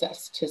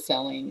process to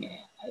selling.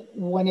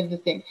 One of the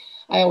things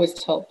I always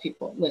tell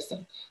people,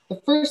 listen,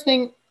 the first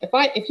thing,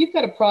 if you've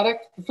got a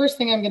product, the first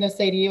thing I'm going to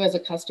say to you as a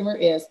customer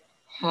is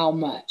how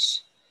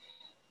much.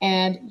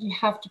 And you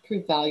have to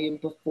prove value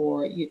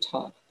before you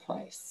talk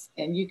price.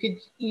 And you could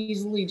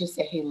easily just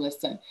say, hey,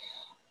 listen,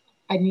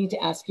 I need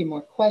to ask you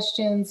more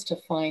questions to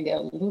find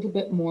out a little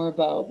bit more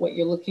about what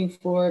you're looking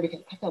for, because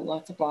I've got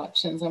lots of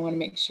options. I want to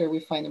make sure we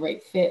find the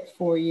right fit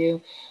for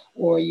you.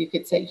 Or you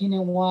could say, you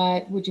know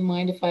what, would you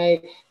mind if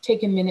I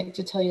take a minute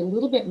to tell you a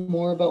little bit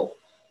more about,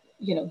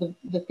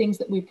 the things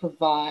that we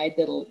provide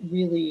that'll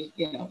really,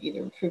 either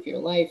improve your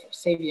life or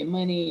save you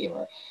money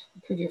or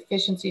improve your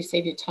efficiency,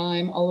 save you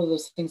time, all of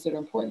those things that are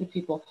important to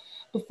people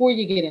before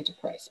you get into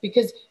price.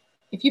 Because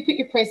if you put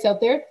your price out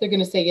there, they're going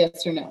to say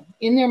yes or no.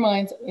 In their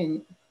minds,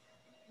 in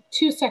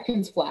 2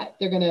 seconds flat,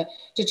 they're going to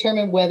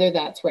determine whether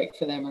that's right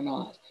for them or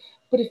not.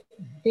 But if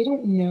they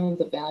don't know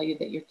the value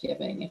that you're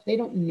giving, if they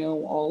don't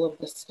know all of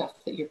the stuff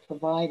that you're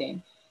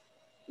providing,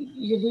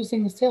 you're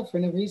losing the sale for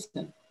no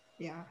reason.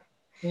 Yeah.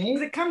 Right?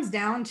 Because it comes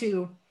down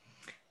to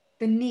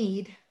the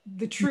need,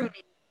 the true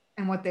need,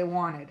 and what they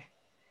wanted.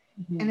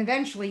 And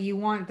eventually you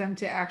want them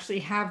to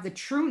actually have the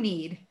true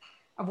need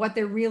of what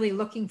they're really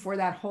looking for,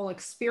 that whole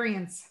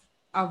experience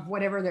of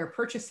whatever they're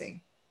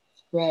purchasing.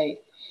 Right.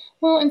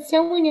 Well, and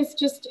selling is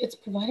just, it's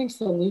providing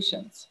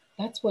solutions.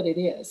 That's what it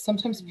is.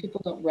 Sometimes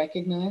people don't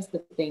recognize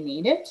that they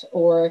need it,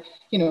 or,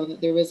 that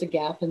there is a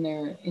gap in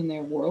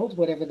their world,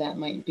 whatever that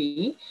might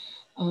be.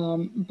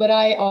 But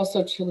I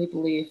also truly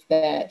believe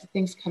that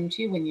things come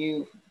to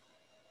you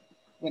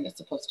when it's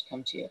supposed to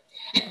come to you.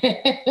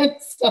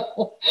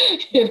 So,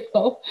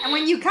 And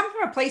when you come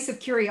from a place of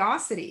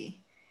curiosity,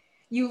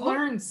 you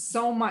learn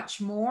so much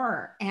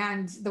more.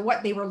 And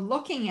what they were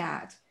looking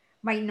at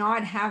might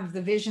not have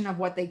the vision of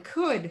what they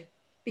could,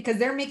 because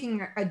they're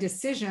making a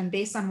decision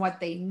based on what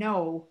they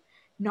know,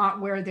 not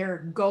where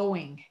they're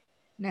going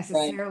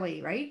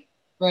necessarily, right?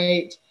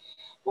 Right.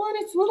 Well, and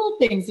it's little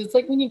things. It's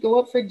like when you go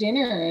out for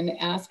dinner and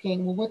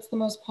asking, well, what's the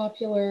most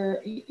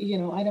popular,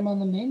 item on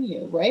the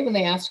menu, right? When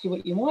they ask you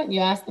what you want, you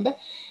ask them back.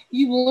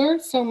 You learn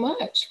so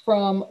much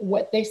from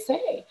what they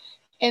say.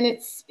 And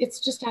it's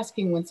just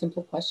asking one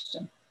simple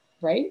question,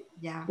 right?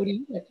 Yeah. What do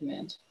you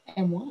recommend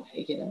and why?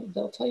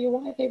 They'll tell you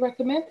why they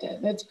recommend it.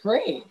 And it's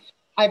great.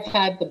 I've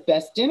had the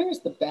best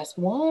dinners, the best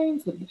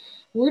wines. The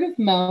word of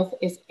mouth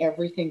is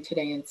everything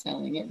today in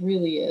selling. It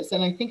really is.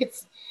 And I think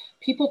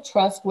people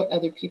trust what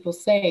other people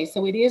say.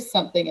 So it is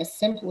something as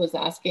simple as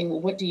asking, well,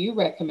 what do you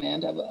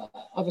recommend of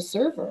a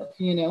server?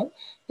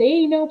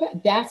 They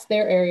know that's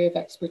their area of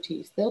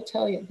expertise. They'll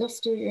tell you, they'll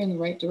steer you in the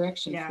right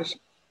direction. Yeah. For sure.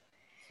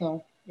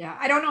 So, yeah.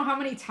 I don't know how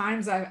many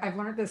times I've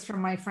learned this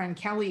from my friend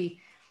Kelly,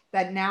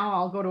 that now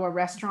I'll go to a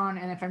restaurant,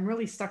 and if I'm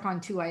really stuck on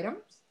 2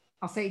 items,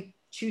 I'll say,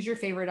 choose your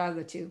favorite out of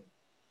the 2.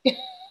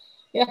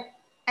 Yeah.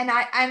 And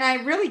I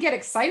really get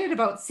excited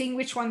about seeing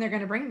which one they're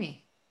going to bring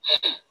me.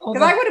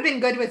 Because I would have been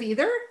good with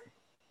either,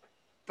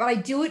 but I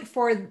do it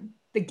for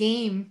the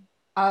game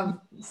of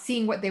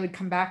seeing what they would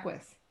come back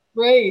with.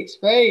 Right,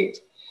 right.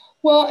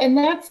 Well, and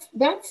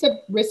that's a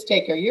risk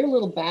taker. You're a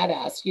little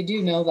badass. You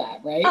do know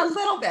that, right? A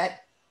little bit.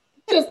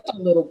 Just a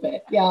little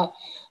bit, yeah.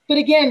 But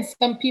again,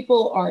 some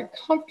people aren't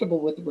comfortable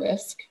with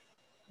risk,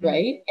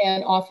 right?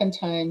 And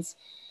oftentimes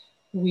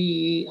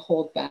we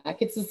hold back.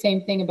 It's the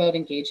same thing about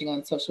engaging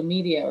on social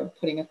media or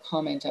putting a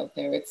comment out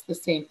there. It's the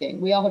same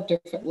thing. We all have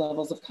different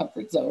levels of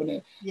comfort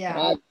zone.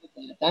 Yeah.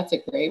 That's a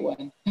great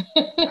one.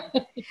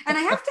 And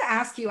I have to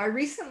ask you, I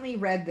recently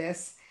read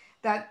this,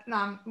 that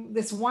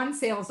this one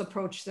sales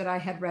approach that I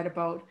had read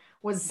about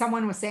was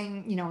someone was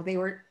saying, they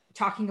were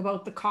talking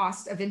about the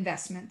cost of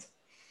investment.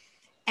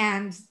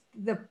 And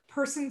the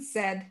person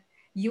said,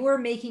 you are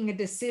making a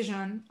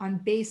decision on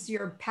base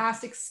your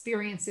past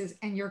experiences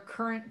and your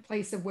current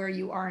place of where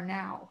you are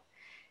now.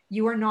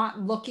 You are not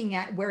looking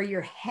at where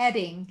you're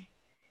heading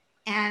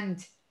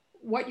and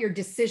what your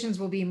decisions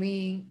will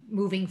be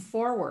moving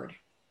forward.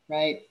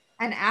 Right.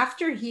 And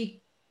after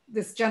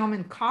this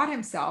gentleman caught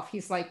himself,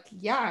 he's like,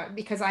 yeah,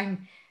 because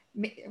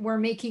we're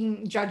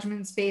making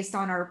judgments based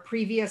on our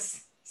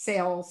previous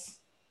sales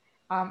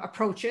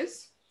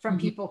approaches from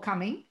people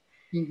coming.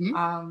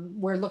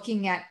 We're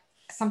looking at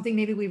something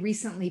maybe we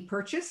recently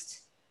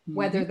purchased,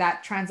 whether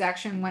that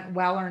transaction went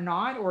well or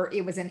not, or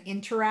it was an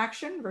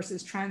interaction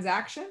versus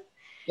transaction.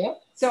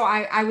 Yep. So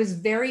I was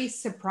very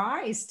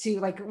surprised to,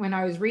 like, when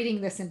I was reading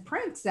this in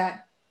print,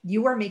 that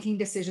you are making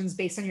decisions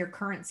based on your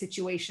current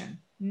situation,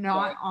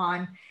 not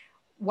on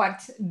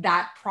what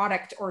that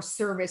product or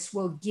service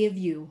will give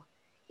you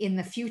in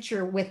the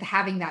future with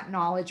having that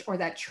knowledge or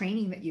that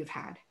training that you've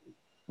had.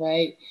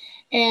 Right.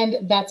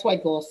 And that's why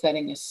goal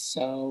setting is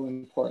so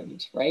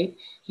important, right?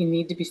 You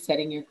need to be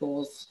setting your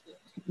goals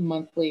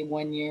monthly,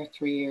 1 year,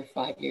 3 year,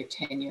 5 year,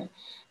 10 year,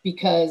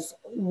 because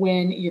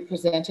when you're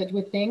presented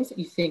with things,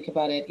 you think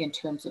about it in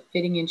terms of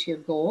fitting into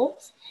your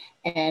goals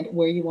and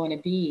where you want to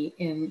be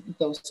in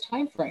those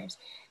timeframes.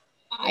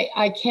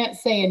 I can't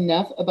say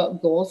enough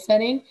about goal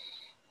setting.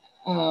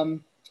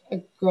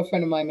 A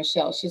girlfriend of mine,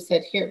 Michelle, she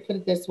said, here, put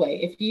it this way.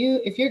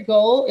 If your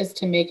goal is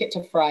to make it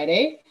to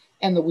Friday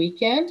and the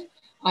weekend,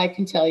 I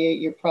can tell you,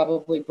 you're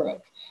probably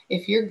broke.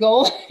 If your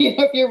goal,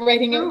 if you're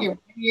writing out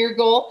your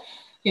goal,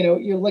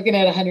 you're looking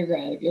at 100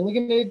 grand. If you're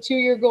looking at a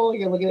 2-year goal,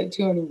 you're looking at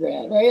 200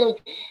 grand, right?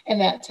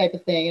 And that type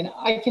of thing. And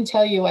I can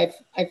tell you, I've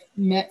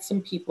met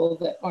some people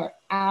that are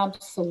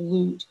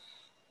absolute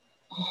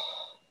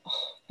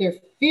They're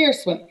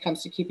fierce when it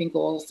comes to keeping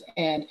goals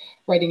and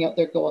writing out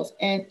their goals,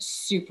 and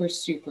super,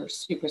 super,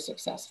 super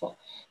successful.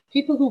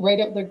 People who write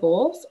out their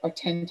goals are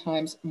 10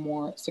 times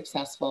more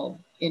successful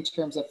in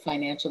terms of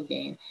financial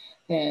gain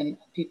than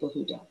people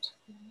who don't.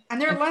 And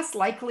they're less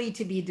likely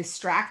to be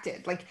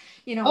distracted. Like,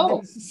 Oh,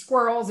 there's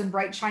squirrels and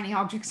bright, shiny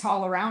objects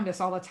all around us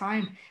all the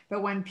time.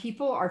 But when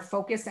people are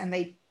focused and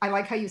I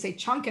like how you say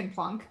chunk and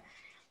plunk.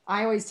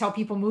 I always tell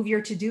people move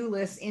your to-do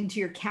list into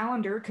your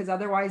calendar, because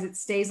otherwise it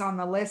stays on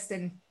the list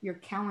and your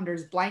calendar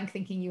is blank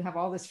thinking you have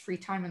all this free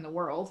time in the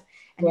world,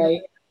 and your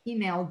right.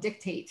 email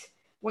dictate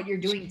what you're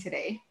doing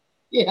today.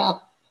 Yeah.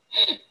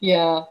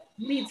 Yeah.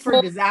 Leads for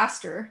Well,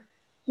 disaster.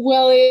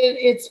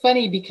 it's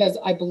funny because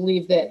I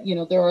believe that,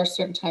 there are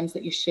certain times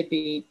that you should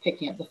be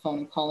picking up the phone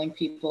and calling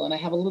people. And I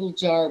have a little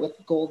jar with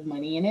gold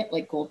money in it,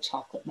 like gold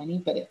chocolate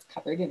money, but it's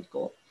covered in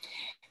gold.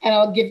 And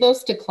I'll give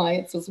those to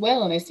clients as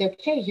well. And I say,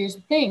 okay, here's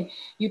the thing.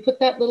 You put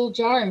that little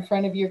jar in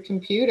front of your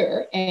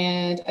computer,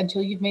 and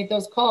until you've made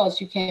those calls,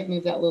 you can't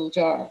move that little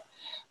jar.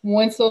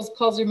 Once those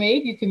calls are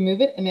made, you can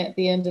move it. And at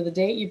the end of the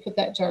day, you put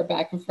that jar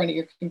back in front of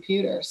your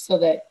computer so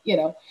that,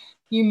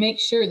 you make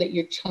sure that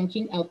you're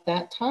chunking out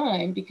that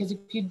time, because if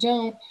you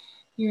don't,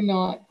 you're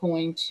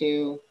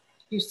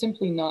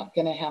simply not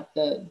going to have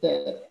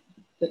the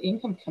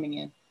income coming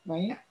in,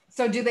 right?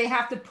 So do they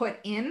have to put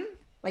in,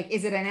 like,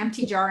 is it an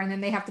empty jar and then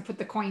they have to put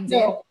the coins in?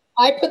 No,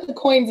 I put the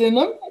coins in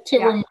them to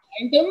Yeah.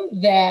 remind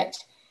them that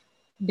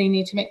they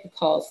need to make the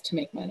calls to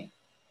make money.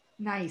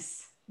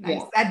 Nice.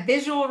 Yeah. That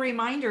visual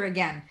reminder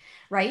again,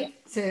 right?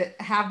 To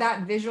have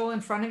that visual in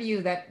front of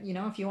you that,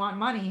 if you want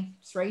money,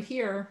 it's right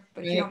here.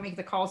 But if you don't make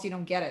the calls, you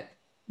don't get it.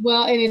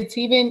 Well, and it's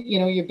even,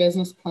 your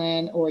business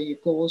plan or your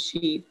goal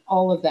sheet,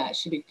 all of that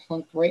should be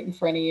plunked right in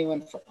front of you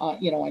and,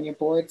 on your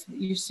boards.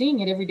 You're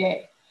seeing it every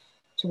day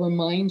to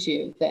remind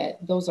you that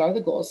those are the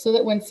goals, so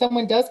that when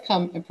someone does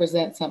come and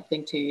present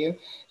something to you,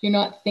 you're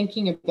not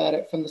thinking about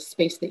it from the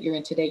space that you're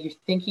in today. You're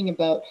thinking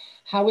about,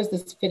 how is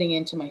this fitting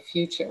into my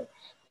future?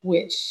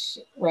 Which,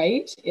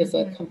 right, is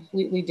a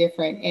completely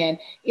different, and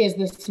is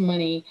this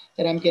money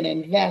that I'm going to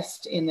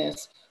invest in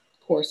this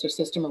course or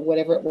system or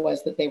whatever it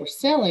was that they were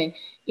selling,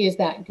 is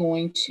that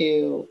going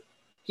to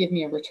give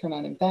me a return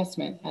on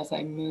investment as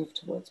I move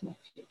towards my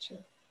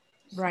future?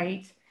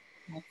 Right.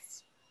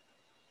 That's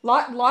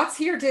lots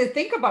here to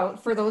think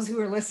about for those who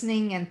are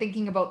listening and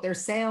thinking about their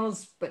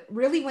sales. But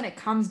really, when it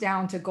comes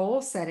down to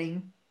goal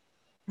setting,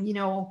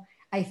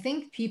 I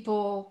think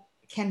people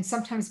can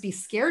sometimes be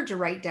scared to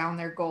write down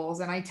their goals.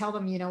 And I tell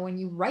them, when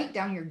you write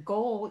down your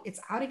goal, it's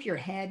out of your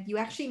head. You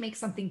actually make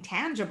something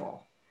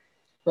tangible.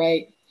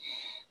 right.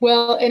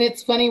 Well, and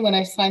it's funny, when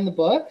I signed the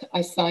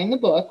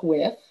book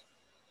with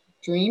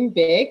dream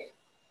big,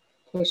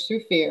 push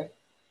through fear,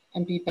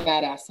 and be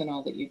badass in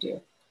all that you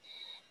do.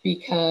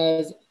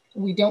 Because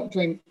we don't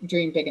dream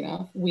big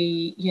enough.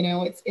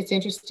 It's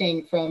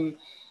interesting. From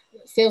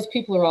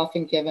salespeople are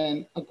often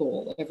given a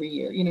goal every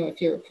year.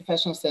 If you're a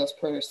professional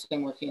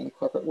salesperson working in the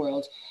corporate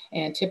world,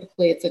 and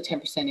typically it's a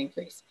 10%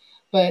 increase.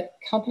 But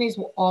companies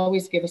will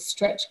always give a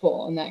stretch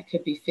goal, and that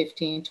could be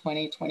 15,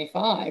 20,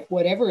 25,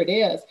 whatever it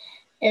is.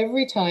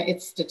 Every time,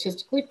 it's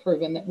statistically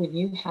proven that when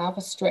you have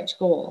a stretch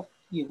goal,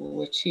 you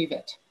will achieve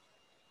it.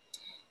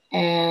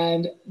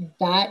 And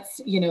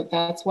that's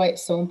why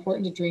it's so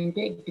important to dream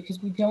big,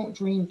 because we don't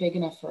dream big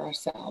enough for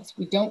ourselves.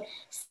 We don't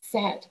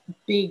set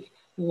big,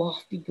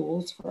 lofty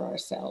goals for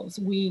ourselves.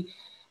 We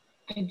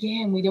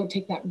don't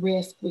take that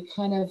risk.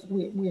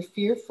 We're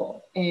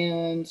fearful.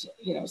 And,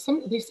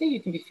 they say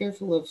you can be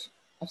fearful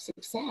of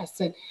success.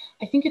 And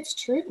I think it's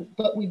true,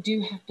 but we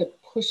do have to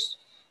push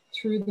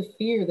through the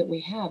fear that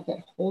we have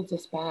that holds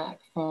us back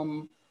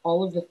from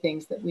all of the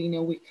things that we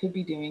know we could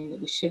be doing,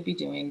 that we should be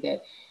doing,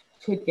 that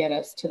could get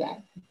us to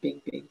that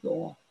big, big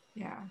goal.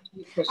 Yeah.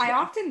 I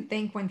often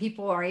think when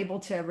people are able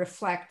to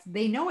reflect,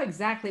 they know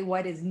exactly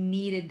what is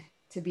needed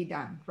to be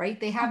done, right?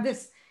 They have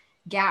this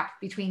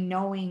gap between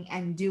knowing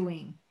and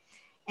doing.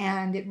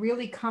 And it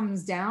really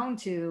comes down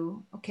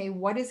to, okay,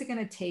 what is it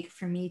going to take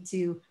for me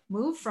to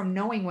move from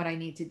knowing what I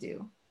need to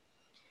do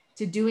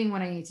to doing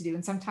what I need to do?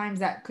 And sometimes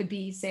that could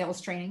be sales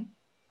training,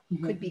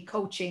 could be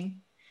coaching,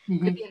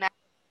 could be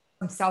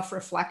some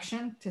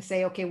self-reflection to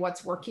say, okay,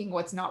 what's working,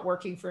 what's not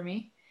working for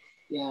me.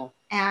 Yeah.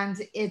 And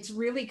it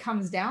really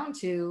comes down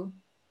to,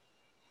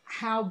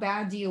 how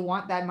bad do you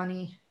want that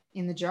money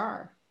in the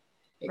jar,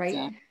 right?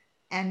 Exactly.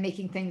 And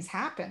making things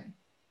happen.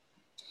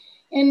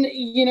 And,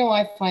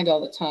 I find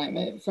all the time,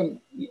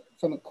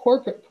 from a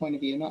corporate point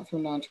of view, not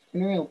from an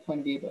entrepreneurial point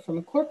of view, but from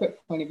a corporate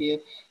point of view,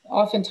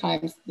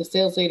 oftentimes the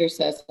sales leader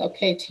says,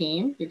 okay,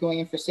 team, you're going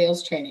in for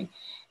sales training.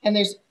 And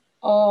there's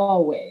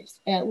always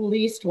at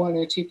least one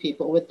or two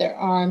people with their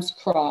arms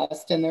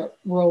crossed and their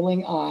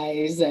rolling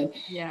eyes, and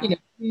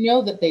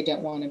that they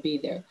don't want to be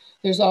there.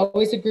 There's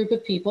always a group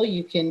of people,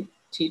 you can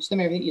teach them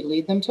everything, you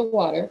lead them to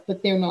water,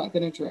 but they're not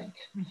going to drink.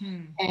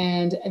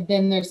 And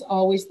then there's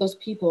always those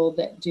people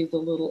that do the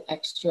little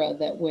extra,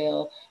 that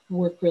will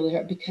work really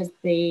hard because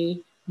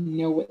they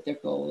know what their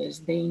goal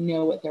is, they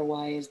know what their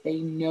why is, they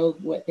know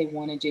what they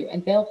want to do,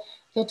 and they'll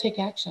take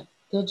action.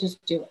 They'll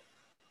just do it.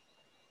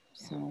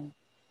 So,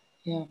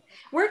 yeah.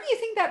 Where do you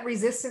think that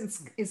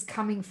resistance is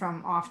coming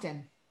from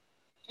often?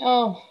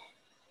 Oh,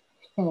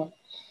 huh.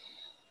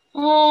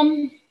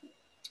 um,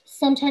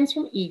 sometimes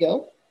from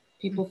ego.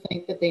 People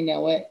think that they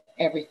know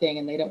everything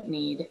and they don't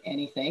need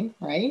anything,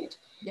 right?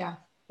 Yeah.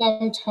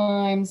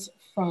 Sometimes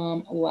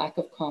from lack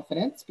of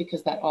confidence,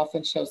 because that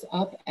often shows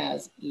up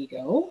as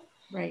ego.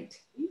 Right.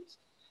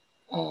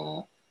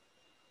 Uh,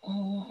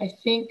 I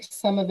think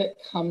some of it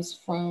comes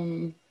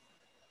from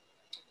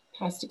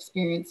past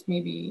experience,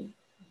 maybe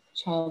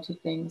childhood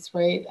things,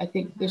 right? I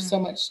think there's so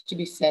much to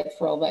be said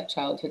for all that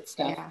childhood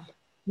stuff. Yeah.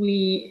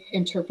 We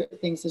interpret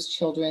things as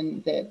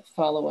children that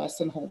follow us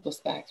and hold us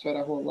back throughout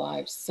our whole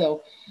lives.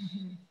 So,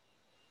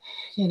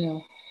 you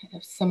know,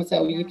 if someone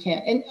said, "Oh, you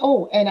can't,"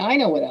 and I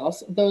know what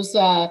else. Those,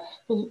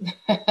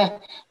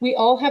 we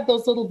all have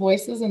those little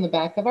voices in the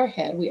back of our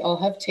head. We all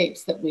have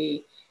tapes that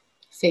we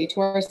say to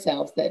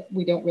ourselves that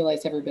we don't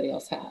realize everybody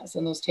else has.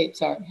 And those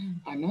tapes are,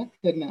 "I'm not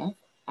good enough.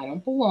 I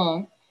don't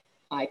belong.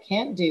 I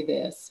can't do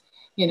this."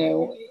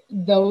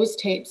 Those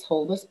tapes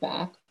hold us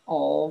back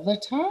all the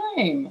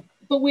time,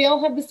 but we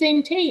all have the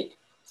same tape.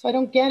 So I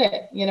don't get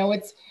it.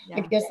 I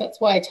guess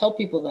that's why I tell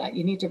people that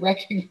you need to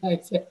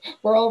recognize it.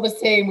 We're all the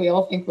same. We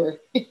all think we're.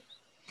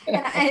 And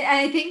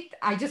I think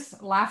I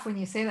just laugh when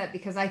you say that,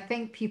 because I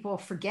think people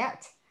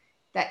forget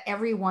that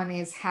everyone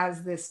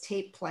has this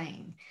tape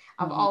playing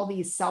of all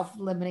these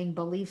self-limiting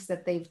beliefs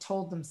that they've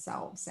told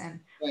themselves.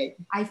 And Right.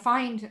 I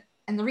find,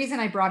 and the reason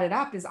I brought it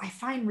up is I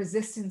find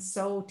resistance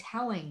so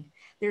telling.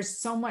 There's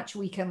so much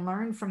we can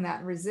learn from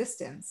that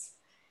resistance.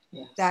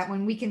 Yes. That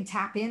when we can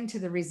tap into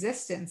the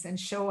resistance and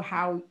show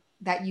how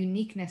that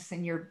uniqueness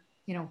in your,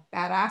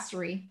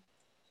 badassery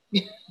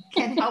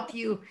can help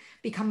you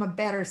become a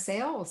better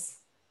sales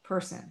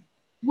person.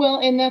 Well,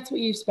 and that's what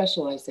you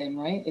specialize in,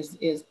 right?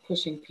 Is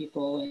pushing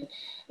people and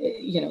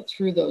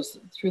through those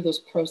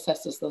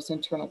processes, those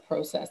internal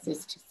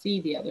processes, to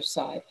see the other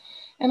side.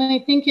 And I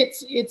think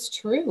it's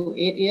true.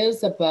 It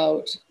is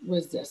about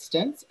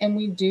resistance, and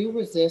we do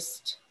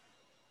resist.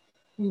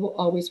 We will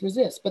always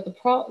resist. But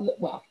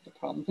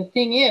the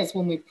thing is,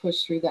 when we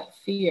push through that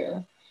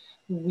fear,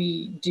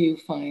 we do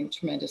find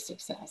tremendous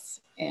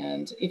success.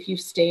 And if you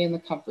stay in the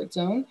comfort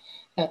zone,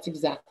 that's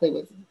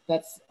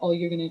all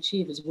you're going to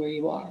achieve is where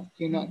you are.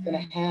 You're not going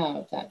to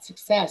have that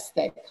success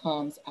that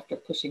comes after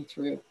pushing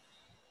through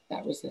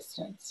that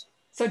resistance.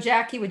 So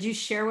Jackie, would you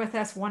share with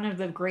us one of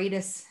the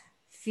greatest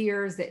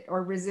fears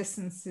or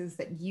resistances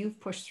that you've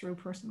pushed through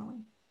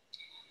personally?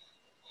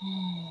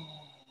 Oh,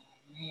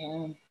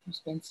 man,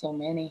 there's been so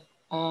many.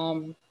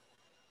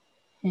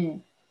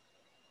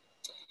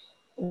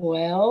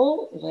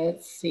 Well,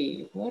 let's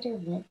see.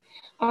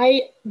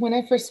 When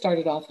I first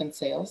started off in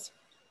sales,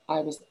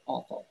 I was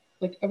awful.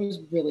 Like, I was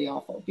really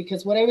awful,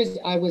 because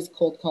I was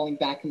cold calling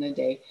back in the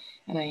day,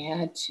 and I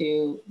had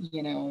to,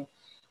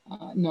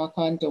 knock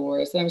on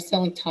doors, and I was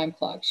selling time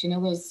clocks,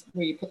 those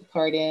where you put the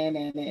card in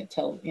and it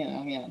tells,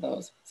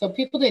 those. So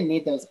people didn't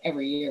need those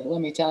every year,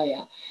 let me tell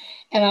you.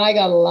 And I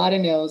got a lot of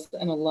no's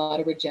and a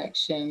lot of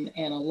rejection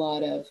and a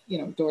lot of,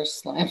 doors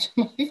slammed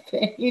in my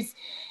face.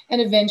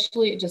 And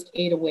eventually it just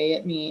ate away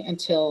at me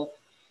until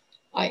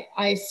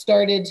I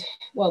started,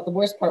 well, the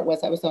worst part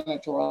was I was on a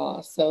draw.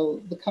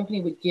 So the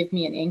company would give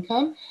me an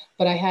income,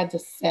 but I had to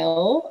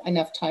sell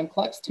enough time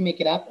clocks to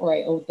make it up, or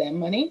I owed them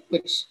money,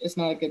 which is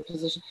not a good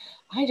position.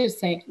 I just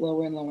sank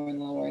lower and lower and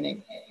lower.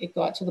 And it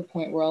got to the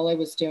point where all I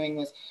was doing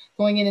was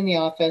going in the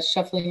office,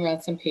 shuffling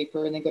around some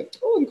paper, and then going,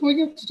 "Oh, I'm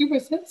going up to do my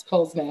sales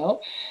calls now."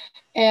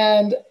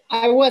 And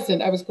I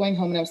wasn't. I was going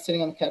home and I was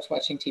sitting on the couch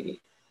watching TV.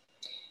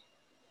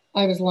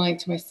 I was lying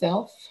to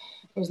myself.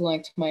 I was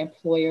lying to my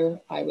employer.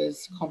 I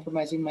was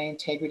compromising my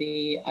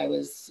integrity. I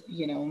was,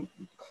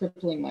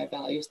 crippling my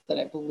values that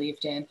I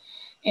believed in.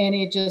 And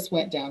it just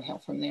went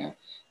downhill from there.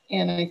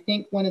 And I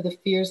think one of the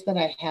fears that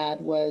I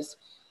had was,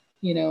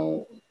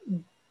 I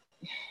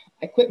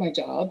quit my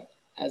job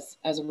as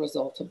a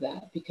result of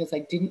that, because I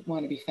didn't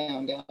want to be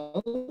found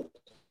out.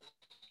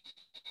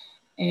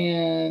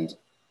 And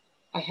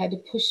I had to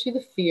push through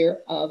the fear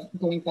of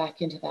going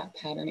back into that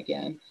pattern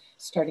again,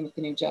 starting with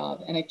the new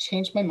job. And I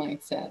changed my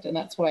mindset. And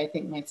that's why I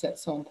think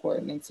mindset's so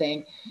important, and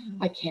saying,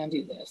 I can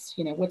do this.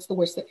 What's the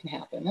worst that can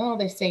happen? Oh,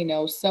 they say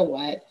no, so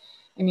what?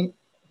 I mean,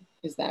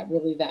 is that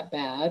really that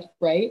bad,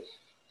 right?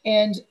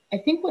 And I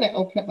think when I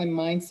opened up my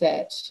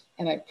mindset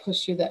and I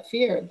pushed through that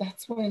fear,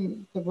 that's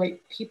when the right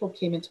people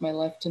came into my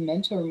life to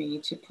mentor me,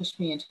 to push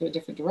me into a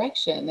different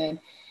direction.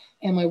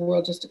 And my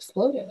world just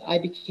exploded. I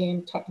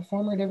became top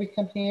performer at every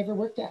company I ever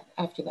worked at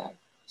after that.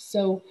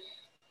 So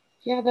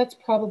yeah, that's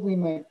probably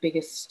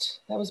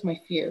that was my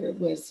fear. It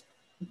was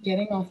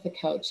getting off the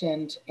couch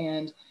and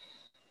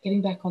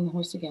getting back on the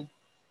horse again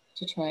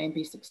to try and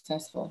be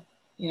successful.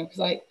 Because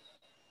I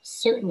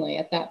certainly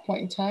at that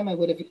point in time, I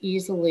would have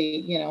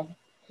easily,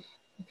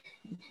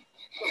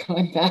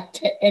 gone back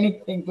to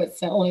anything but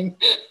selling.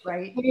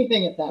 Right.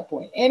 Anything at that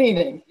point,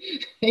 anything,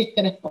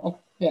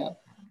 yeah.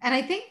 And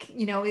I think,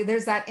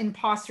 there's that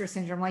imposter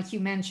syndrome, like you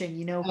mentioned,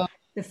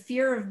 the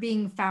fear of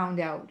being found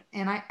out.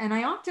 And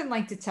I often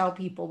like to tell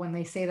people when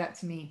they say that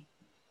to me,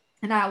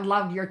 and I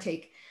love your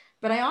take,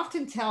 but I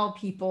often tell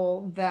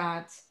people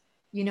that,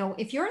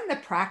 if you're in the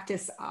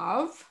practice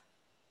of,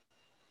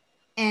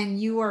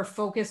 and you are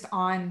focused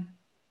on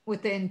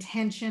with the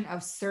intention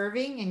of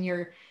serving, and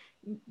you're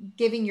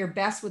giving your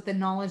best with the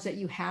knowledge that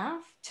you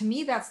have, to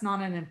me, that's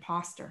not an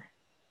imposter.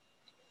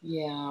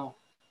 Yeah.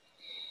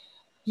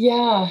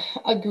 Yeah,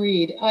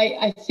 agreed.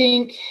 I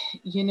think,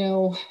 you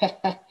know,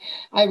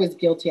 I was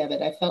guilty of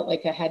it. I felt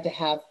like I had to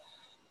have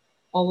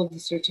all of the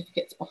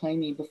certificates behind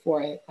me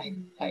before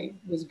I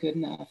was good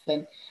enough.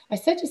 And I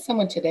said to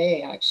someone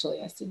today,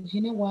 actually, I said,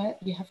 you know what?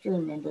 You have to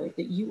remember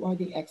that you are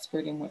the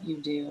expert in what you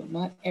do.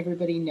 Not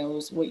everybody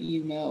knows what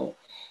you know.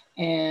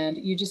 And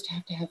you just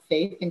have to have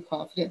faith and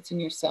confidence in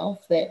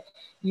yourself that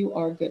you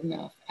are good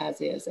enough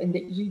as is, and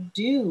that you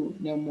do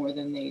know more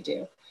than they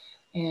do.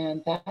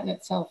 And that in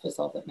itself is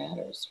all that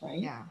matters, right?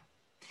 Yeah.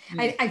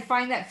 Yeah. I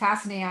find that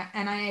fascinating,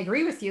 and I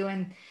agree with you.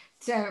 And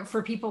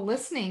for people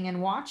listening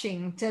and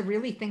watching to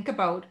really think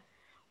about,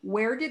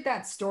 where did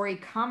that story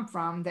come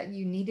from that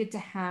you needed to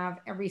have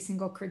every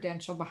single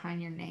credential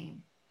behind your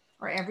name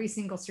or every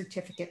single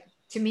certificate?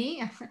 To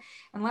me,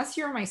 unless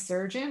you're my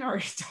surgeon or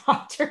a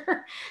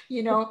doctor,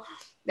 you know,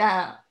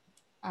 that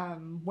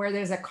where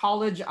there's a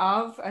college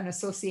of, an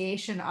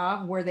association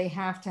of, where they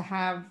have to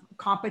have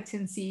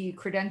competency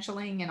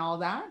credentialing and all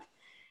that,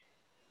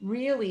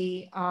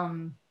 really,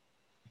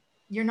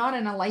 you're not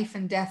in a life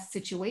and death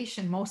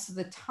situation most of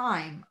the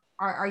time.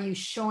 Are you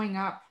showing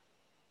up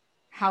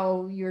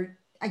how you're,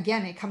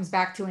 again, it comes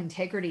back to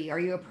integrity. Are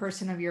you a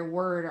person of your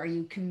word? Are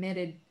you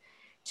committed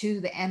to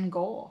the end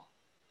goal?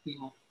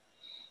 Yeah.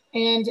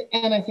 And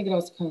I think it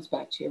also comes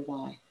back to your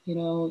why. You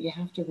know, you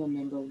have to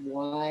remember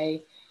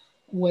why.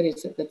 What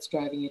is it that's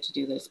driving you to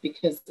do this?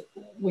 Because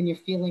when you're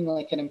feeling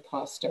like an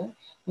imposter,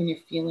 when you're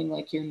feeling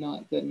like you're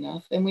not good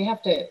enough, and we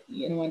have to,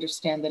 you know,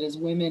 understand that as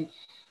women,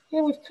 you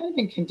know, we've kind of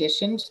been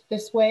conditioned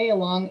this way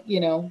along,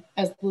 you know,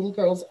 as little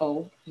girls.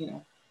 Oh, you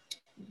know,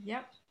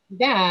 Yep.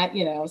 that,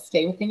 you know,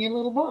 stay within your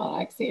little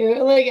box. You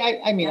know, like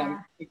I mean, I'm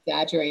Yeah.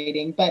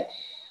 exaggerating, but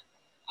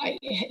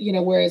you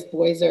know, whereas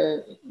boys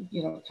are,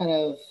 you know, kind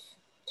of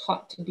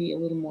taught to be a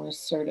little more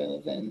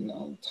assertive and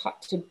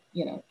taught to,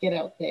 you know, get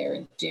out there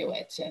and do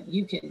it, and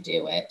you can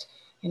do it.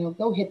 You know,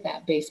 go hit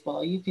that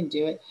baseball. You can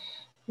do it.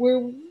 Where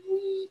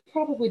we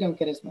probably don't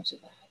get as much of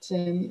that,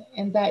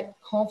 and that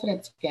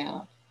confidence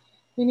gap.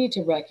 We need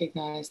to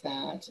recognize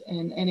that,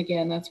 and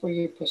again, that's where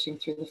you're pushing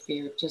through the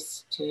fear,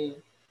 just to,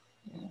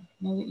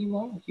 know that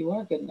you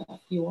are good enough.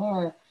 You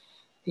are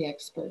the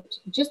expert.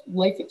 Just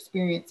life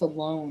experience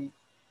alone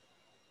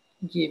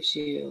gives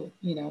you,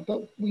 you know,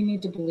 but we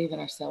need to believe in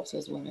ourselves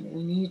as women.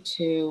 We need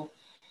to,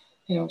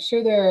 you know,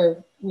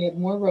 sure, we have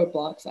more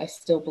roadblocks. I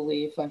still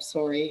believe, I'm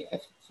sorry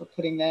for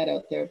putting that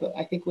out there, but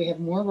I think we have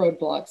more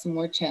roadblocks and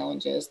more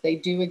challenges. They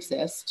do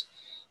exist.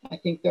 I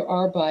think there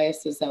are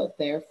biases out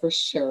there for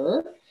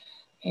sure.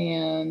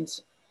 And,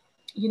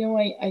 you know,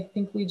 I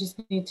think we just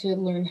need to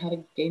learn how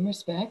to gain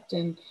respect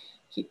and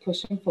keep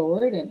pushing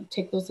forward and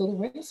take those little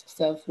risks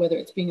of whether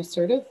it's being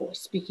assertive or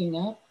speaking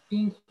up,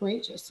 being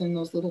courageous, and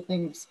those little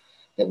things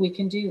that we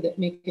can do that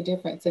make a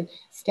difference. And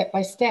step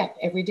by step,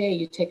 every day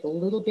you take a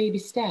little baby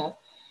step.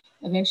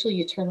 Eventually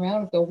you turn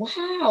around and go,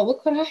 wow,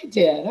 look what I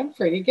did. I'm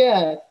pretty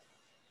good.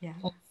 Yeah.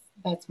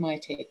 That's my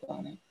take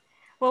on it.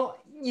 Well,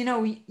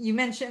 we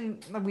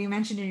mentioned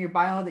in your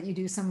bio that you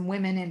do some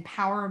women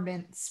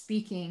empowerment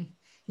speaking.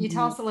 Can you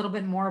tell Mhm. us a little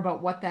bit more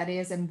about what that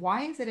is and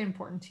why is it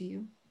important to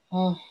you?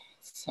 Oh,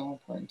 it's so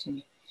important to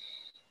me.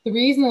 The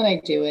reason that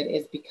I do it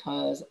is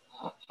because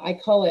I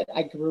call it,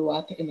 I grew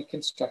up in the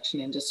construction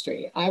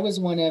industry. I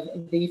was one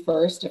of the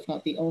first, if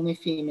not the only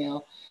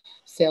female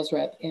sales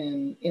rep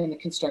in the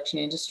construction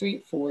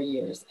industry for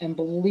years. And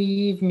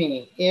believe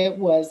me, it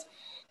was,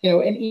 you know,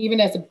 and even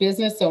as a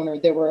business owner,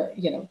 there were,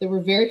 you know, there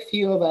were very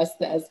few of us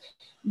that as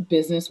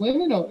business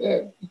women,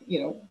 or, you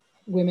know,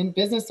 women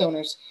business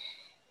owners.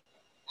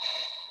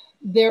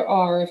 There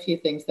are a few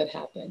things that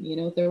happen. You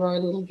know, there are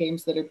little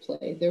games that are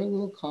played. There are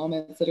little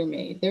comments that are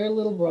made. There are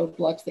little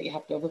roadblocks that you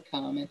have to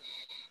overcome.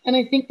 And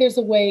I think there's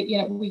a way, you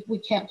know, we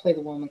can't play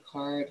the woman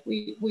card.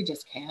 We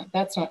just can't.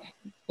 That's not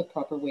the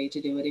proper way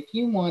to do it. If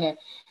you want to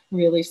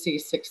really see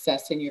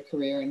success in your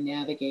career and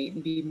navigate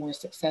and be more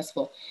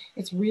successful,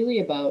 it's really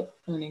about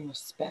earning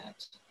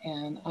respect.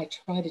 And I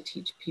try to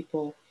teach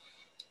people,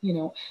 you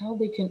know, how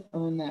they can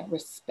earn that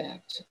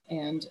respect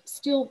and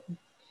still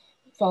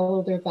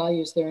follow their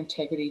values, their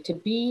integrity, to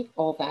be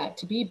all that,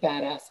 to be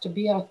badass, to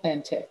be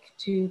authentic,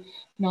 to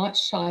not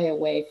shy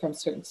away from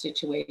certain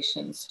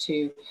situations,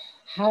 to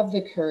have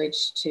the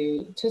courage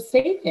to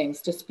say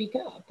things, to speak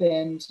up.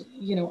 And,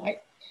 you know,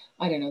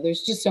 I don't know,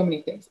 there's just so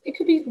many things. It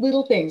could be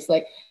little things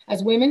like,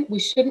 as women, we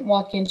shouldn't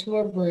walk into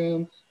a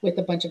room with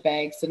a bunch of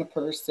bags and a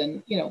purse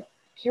and, you know,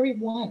 carry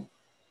one.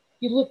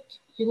 You look,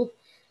 you look,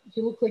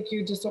 you look like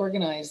you're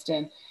disorganized.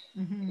 And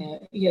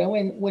Mm-hmm. you know,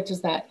 and what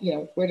does that, you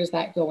know, where does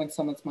that go in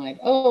someone's mind?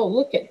 Oh,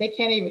 look at, they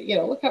can't even, you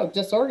know, look how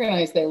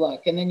disorganized they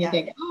look. And then you Yeah.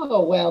 think,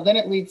 oh, well, then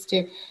it leads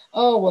to,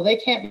 oh, well, they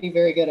can't be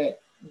very good at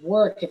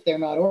work if they're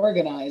not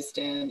organized.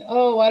 And,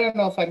 oh, I don't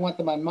know if I'd want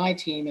them on my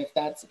team if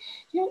that's,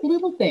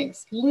 little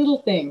things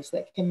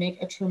that can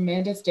make a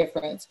tremendous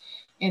difference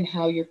in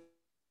how you're.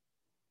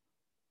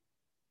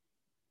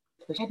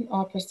 I had an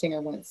opera singer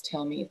once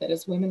tell me that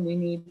as women, we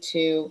need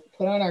to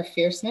put on our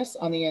fierceness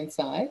on the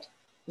inside.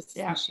 This is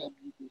Michelle.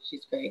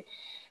 She's great.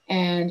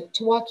 And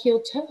to walk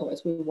heel toe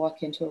as we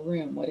walk into a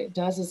room. What it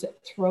does is it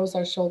throws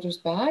our shoulders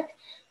back.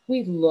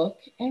 We look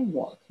and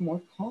walk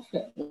more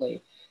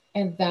confidently.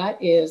 And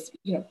that is,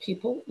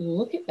 people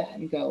look at that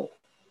and go,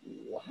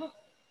 wow,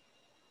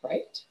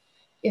 right?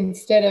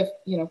 Instead of,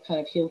 kind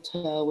of heel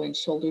toe and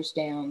shoulders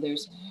down,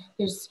 there's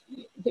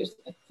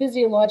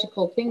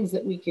physiological things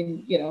that we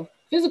can,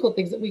 physical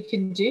things that we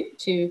can do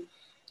to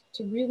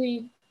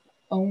really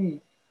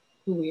own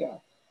who we are.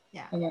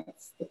 Yeah. And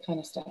that's the kind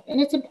of stuff. And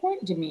it's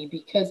important to me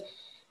because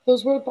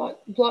those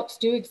roadblocks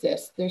do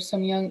exist. There's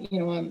some young,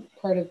 I'm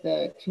part of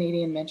the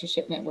Canadian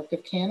Mentorship Network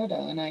of Canada,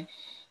 and I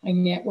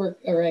network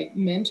or I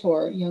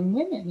mentor young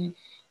women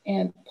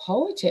and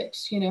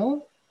politics,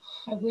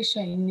 I wish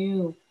I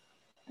knew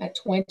at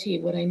 20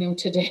 what I know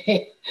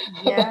today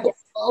about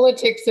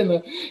politics in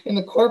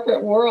the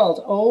corporate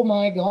world. Oh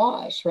my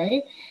gosh,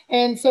 right?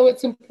 And so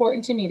it's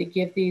important to me to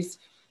give these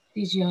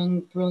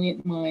young,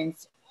 brilliant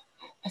minds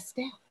a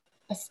step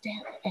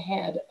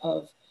ahead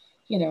of,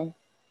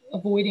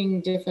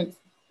 avoiding different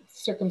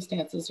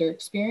circumstances or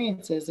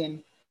experiences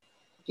and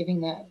giving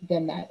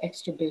them that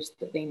extra boost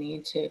that they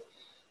need to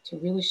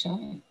really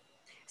shine.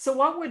 So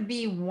what would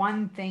be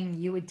one thing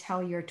you would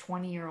tell your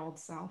 20-year-old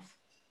self?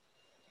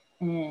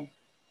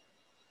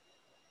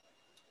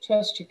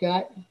 Trust your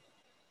gut,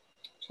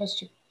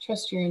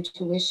 trust your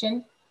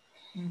intuition,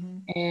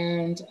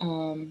 and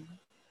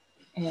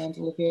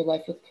live your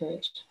life with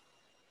courage.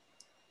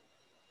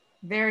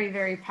 Very,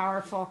 very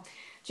powerful.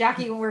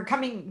 Jackie, we're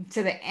coming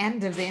to the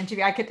end of the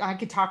interview. I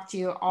could talk to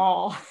you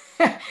all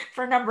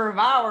for a number of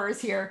hours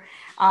here,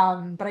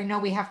 but I know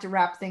we have to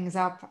wrap things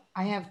up.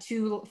 I have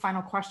two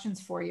final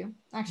questions for you.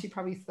 Actually,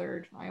 probably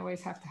third. I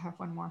always have to have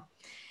one more.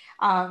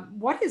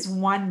 What is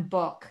one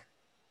book,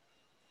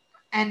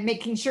 and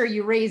making sure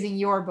you're raising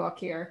your book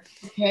here,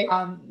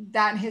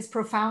 that has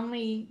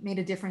profoundly made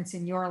a difference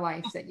in your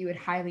life that you would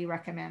highly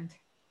recommend?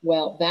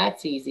 Well,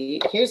 that's easy.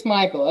 Here's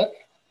my book,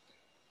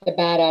 The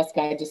Badass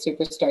Guide to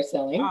Superstar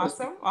Selling.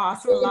 Awesome.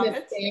 Love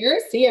it. There.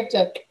 See, you have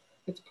to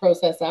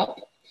process up.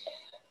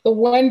 The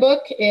one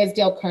book is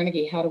Dale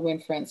Carnegie, How to Win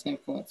Friends and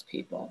Influence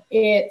People.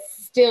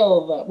 It's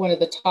still one of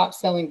the top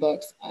selling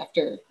books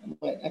after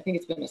I think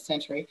it's been a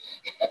century.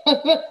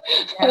 Yes,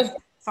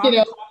 it's on the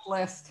top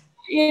list.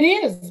 It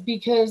is,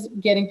 because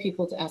getting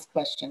people to ask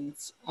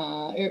questions,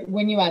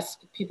 when you ask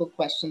people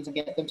questions and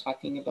get them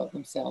talking about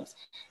themselves,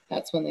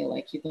 that's when they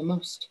like you the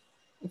most.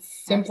 It's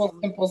simple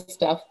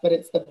stuff, but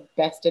it's the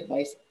best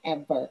advice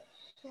ever.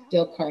 Yeah.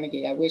 Dale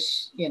Carnegie, I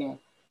wish,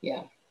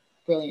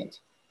 brilliant.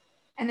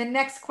 And the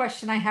next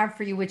question I have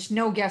for you, which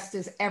no guest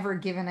is ever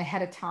given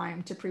ahead of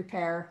time to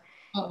prepare,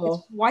 is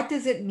what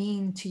does it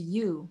mean to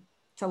you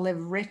to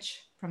live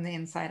rich from the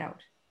inside out?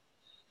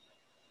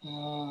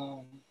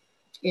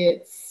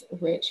 It's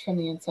rich from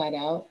the inside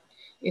out.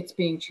 It's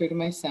being true to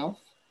myself,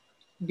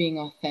 being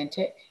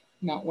authentic,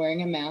 not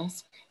wearing a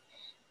mask,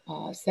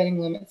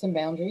 setting limits and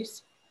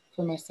boundaries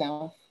for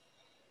myself,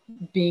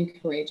 being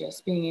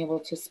courageous, being able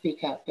to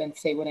speak up and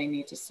say what I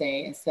need to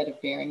say instead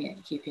of bearing it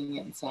and keeping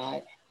it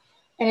inside.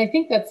 And I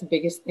think that's the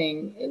biggest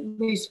thing, at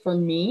least for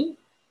me,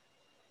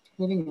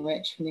 living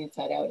rich from the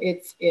inside out.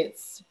 It's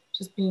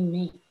just being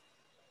me,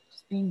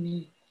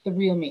 the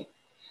real me,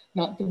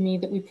 not the me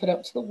that we put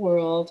out to the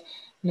world,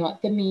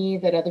 not the me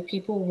that other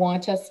people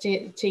want us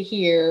to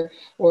hear,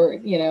 or,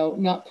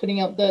 not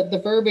putting out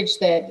the verbiage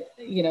that,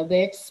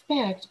 they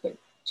expect, but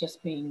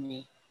just being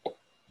me.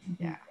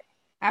 Yeah,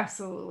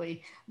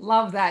 absolutely.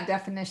 Love that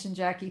definition,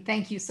 Jackie.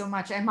 Thank you so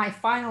much. And my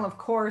final, of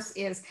course,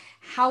 is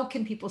how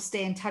can people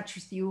stay in touch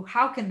with you?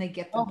 How can they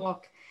get the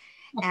book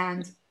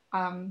and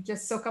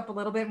just soak up a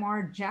little bit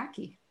more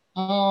Jackie?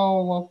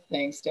 Oh, well,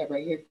 thanks,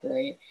 Deborah. You're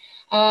great.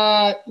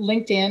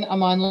 LinkedIn.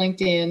 I'm on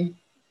LinkedIn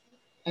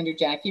under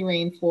Jackie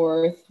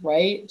Rainforth,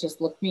 right?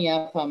 Just look me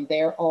up. I'm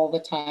there all the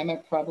time. I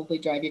probably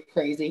drive you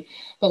crazy.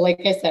 But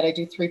like I said, I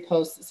do 3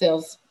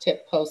 sales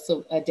tip posts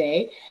a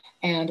day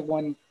and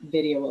 1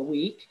 video a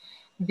week.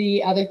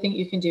 The other thing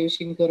you can do is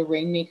you can go to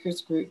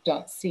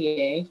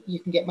rainmakersgroup.ca. You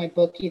can get my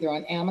book either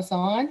on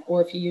Amazon,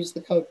 or if you use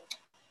the code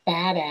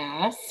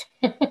BADASS,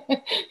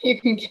 you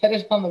can get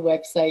it on the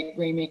website,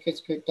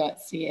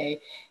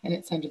 rainmakersgroup.ca, and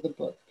it's under the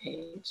book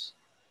page.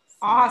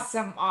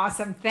 Awesome.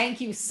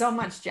 Thank you so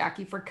much,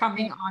 Jackie, for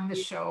coming on the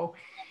show.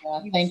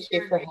 Thank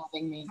you for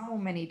having me. So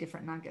many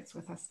different nuggets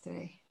with us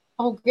today.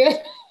 Oh, good.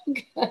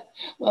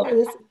 Well,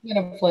 this has been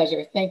a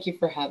pleasure. Thank you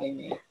for having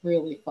me.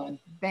 Really fun.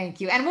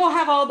 Thank you. And we'll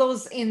have all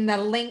those in the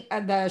link,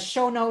 the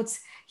show notes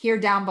here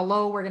down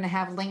below. We're going to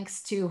have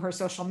links to her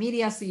social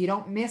media so you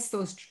don't miss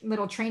those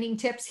little training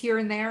tips here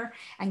and there,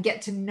 and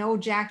get to know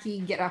Jackie,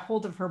 get a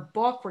hold of her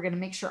book. We're going to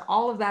make sure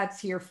all of that's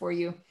here for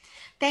you.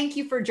 Thank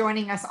you for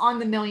joining us on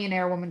the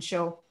Millionaire Woman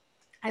Show.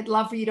 I'd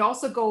love for you to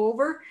also go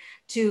over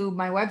to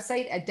my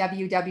website at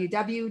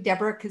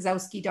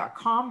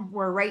www.deborahkozowski.com,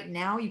 where right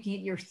now you can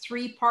get your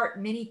 3-part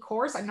mini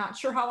course. I'm not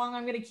sure how long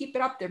I'm going to keep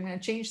it up there. I'm going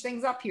to change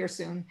things up here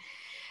soon,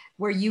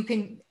 where you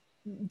can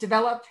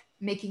develop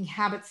making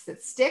habits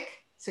that stick.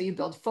 So you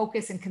build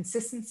focus and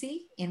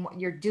consistency in what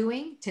you're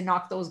doing to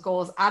knock those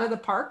goals out of the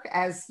park.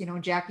 As you know,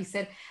 Jackie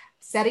said,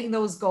 setting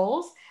those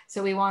goals.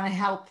 So we want to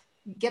help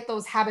get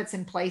those habits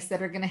in place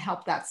that are going to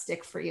help that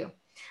stick for you.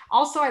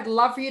 Also, I'd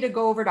love for you to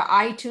go over to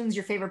iTunes,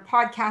 your favorite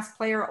podcast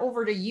player,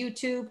 over to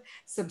YouTube,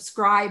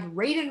 subscribe,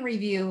 rate, and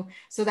review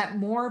so that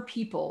more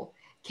people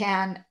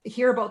can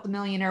hear about the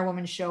Millionaire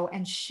Woman Show,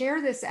 and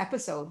share this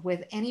episode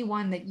with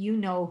anyone that you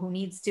know who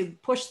needs to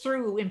push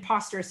through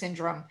imposter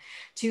syndrome,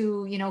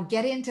 to, you know,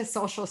 get into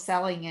social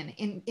selling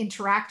and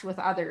interact with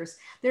others.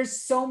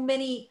 There's so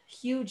many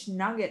huge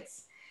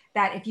nuggets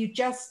that if you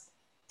just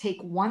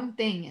take one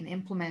thing and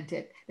implement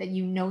it, that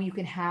you know you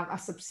can have a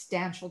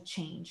substantial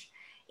change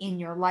in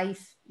your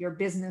life, your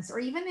business, or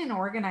even in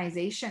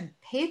organization.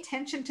 Pay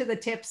attention to the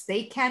tips.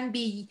 They can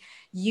be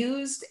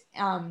used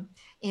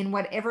in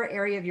whatever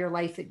area of your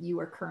life that you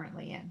are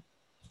currently in.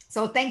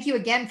 So thank you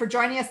again for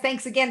joining us.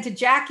 Thanks again to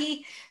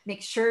Jackie.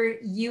 Make sure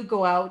you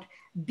go out,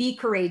 be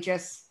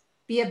courageous,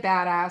 be a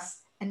badass,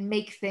 and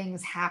make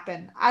things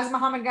happen. As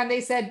Muhammad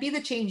Gandhi said, be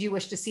the change you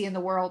wish to see in the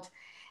world.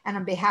 And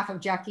on behalf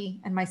of Jackie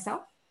and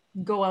myself,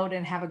 go out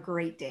and have a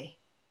great day.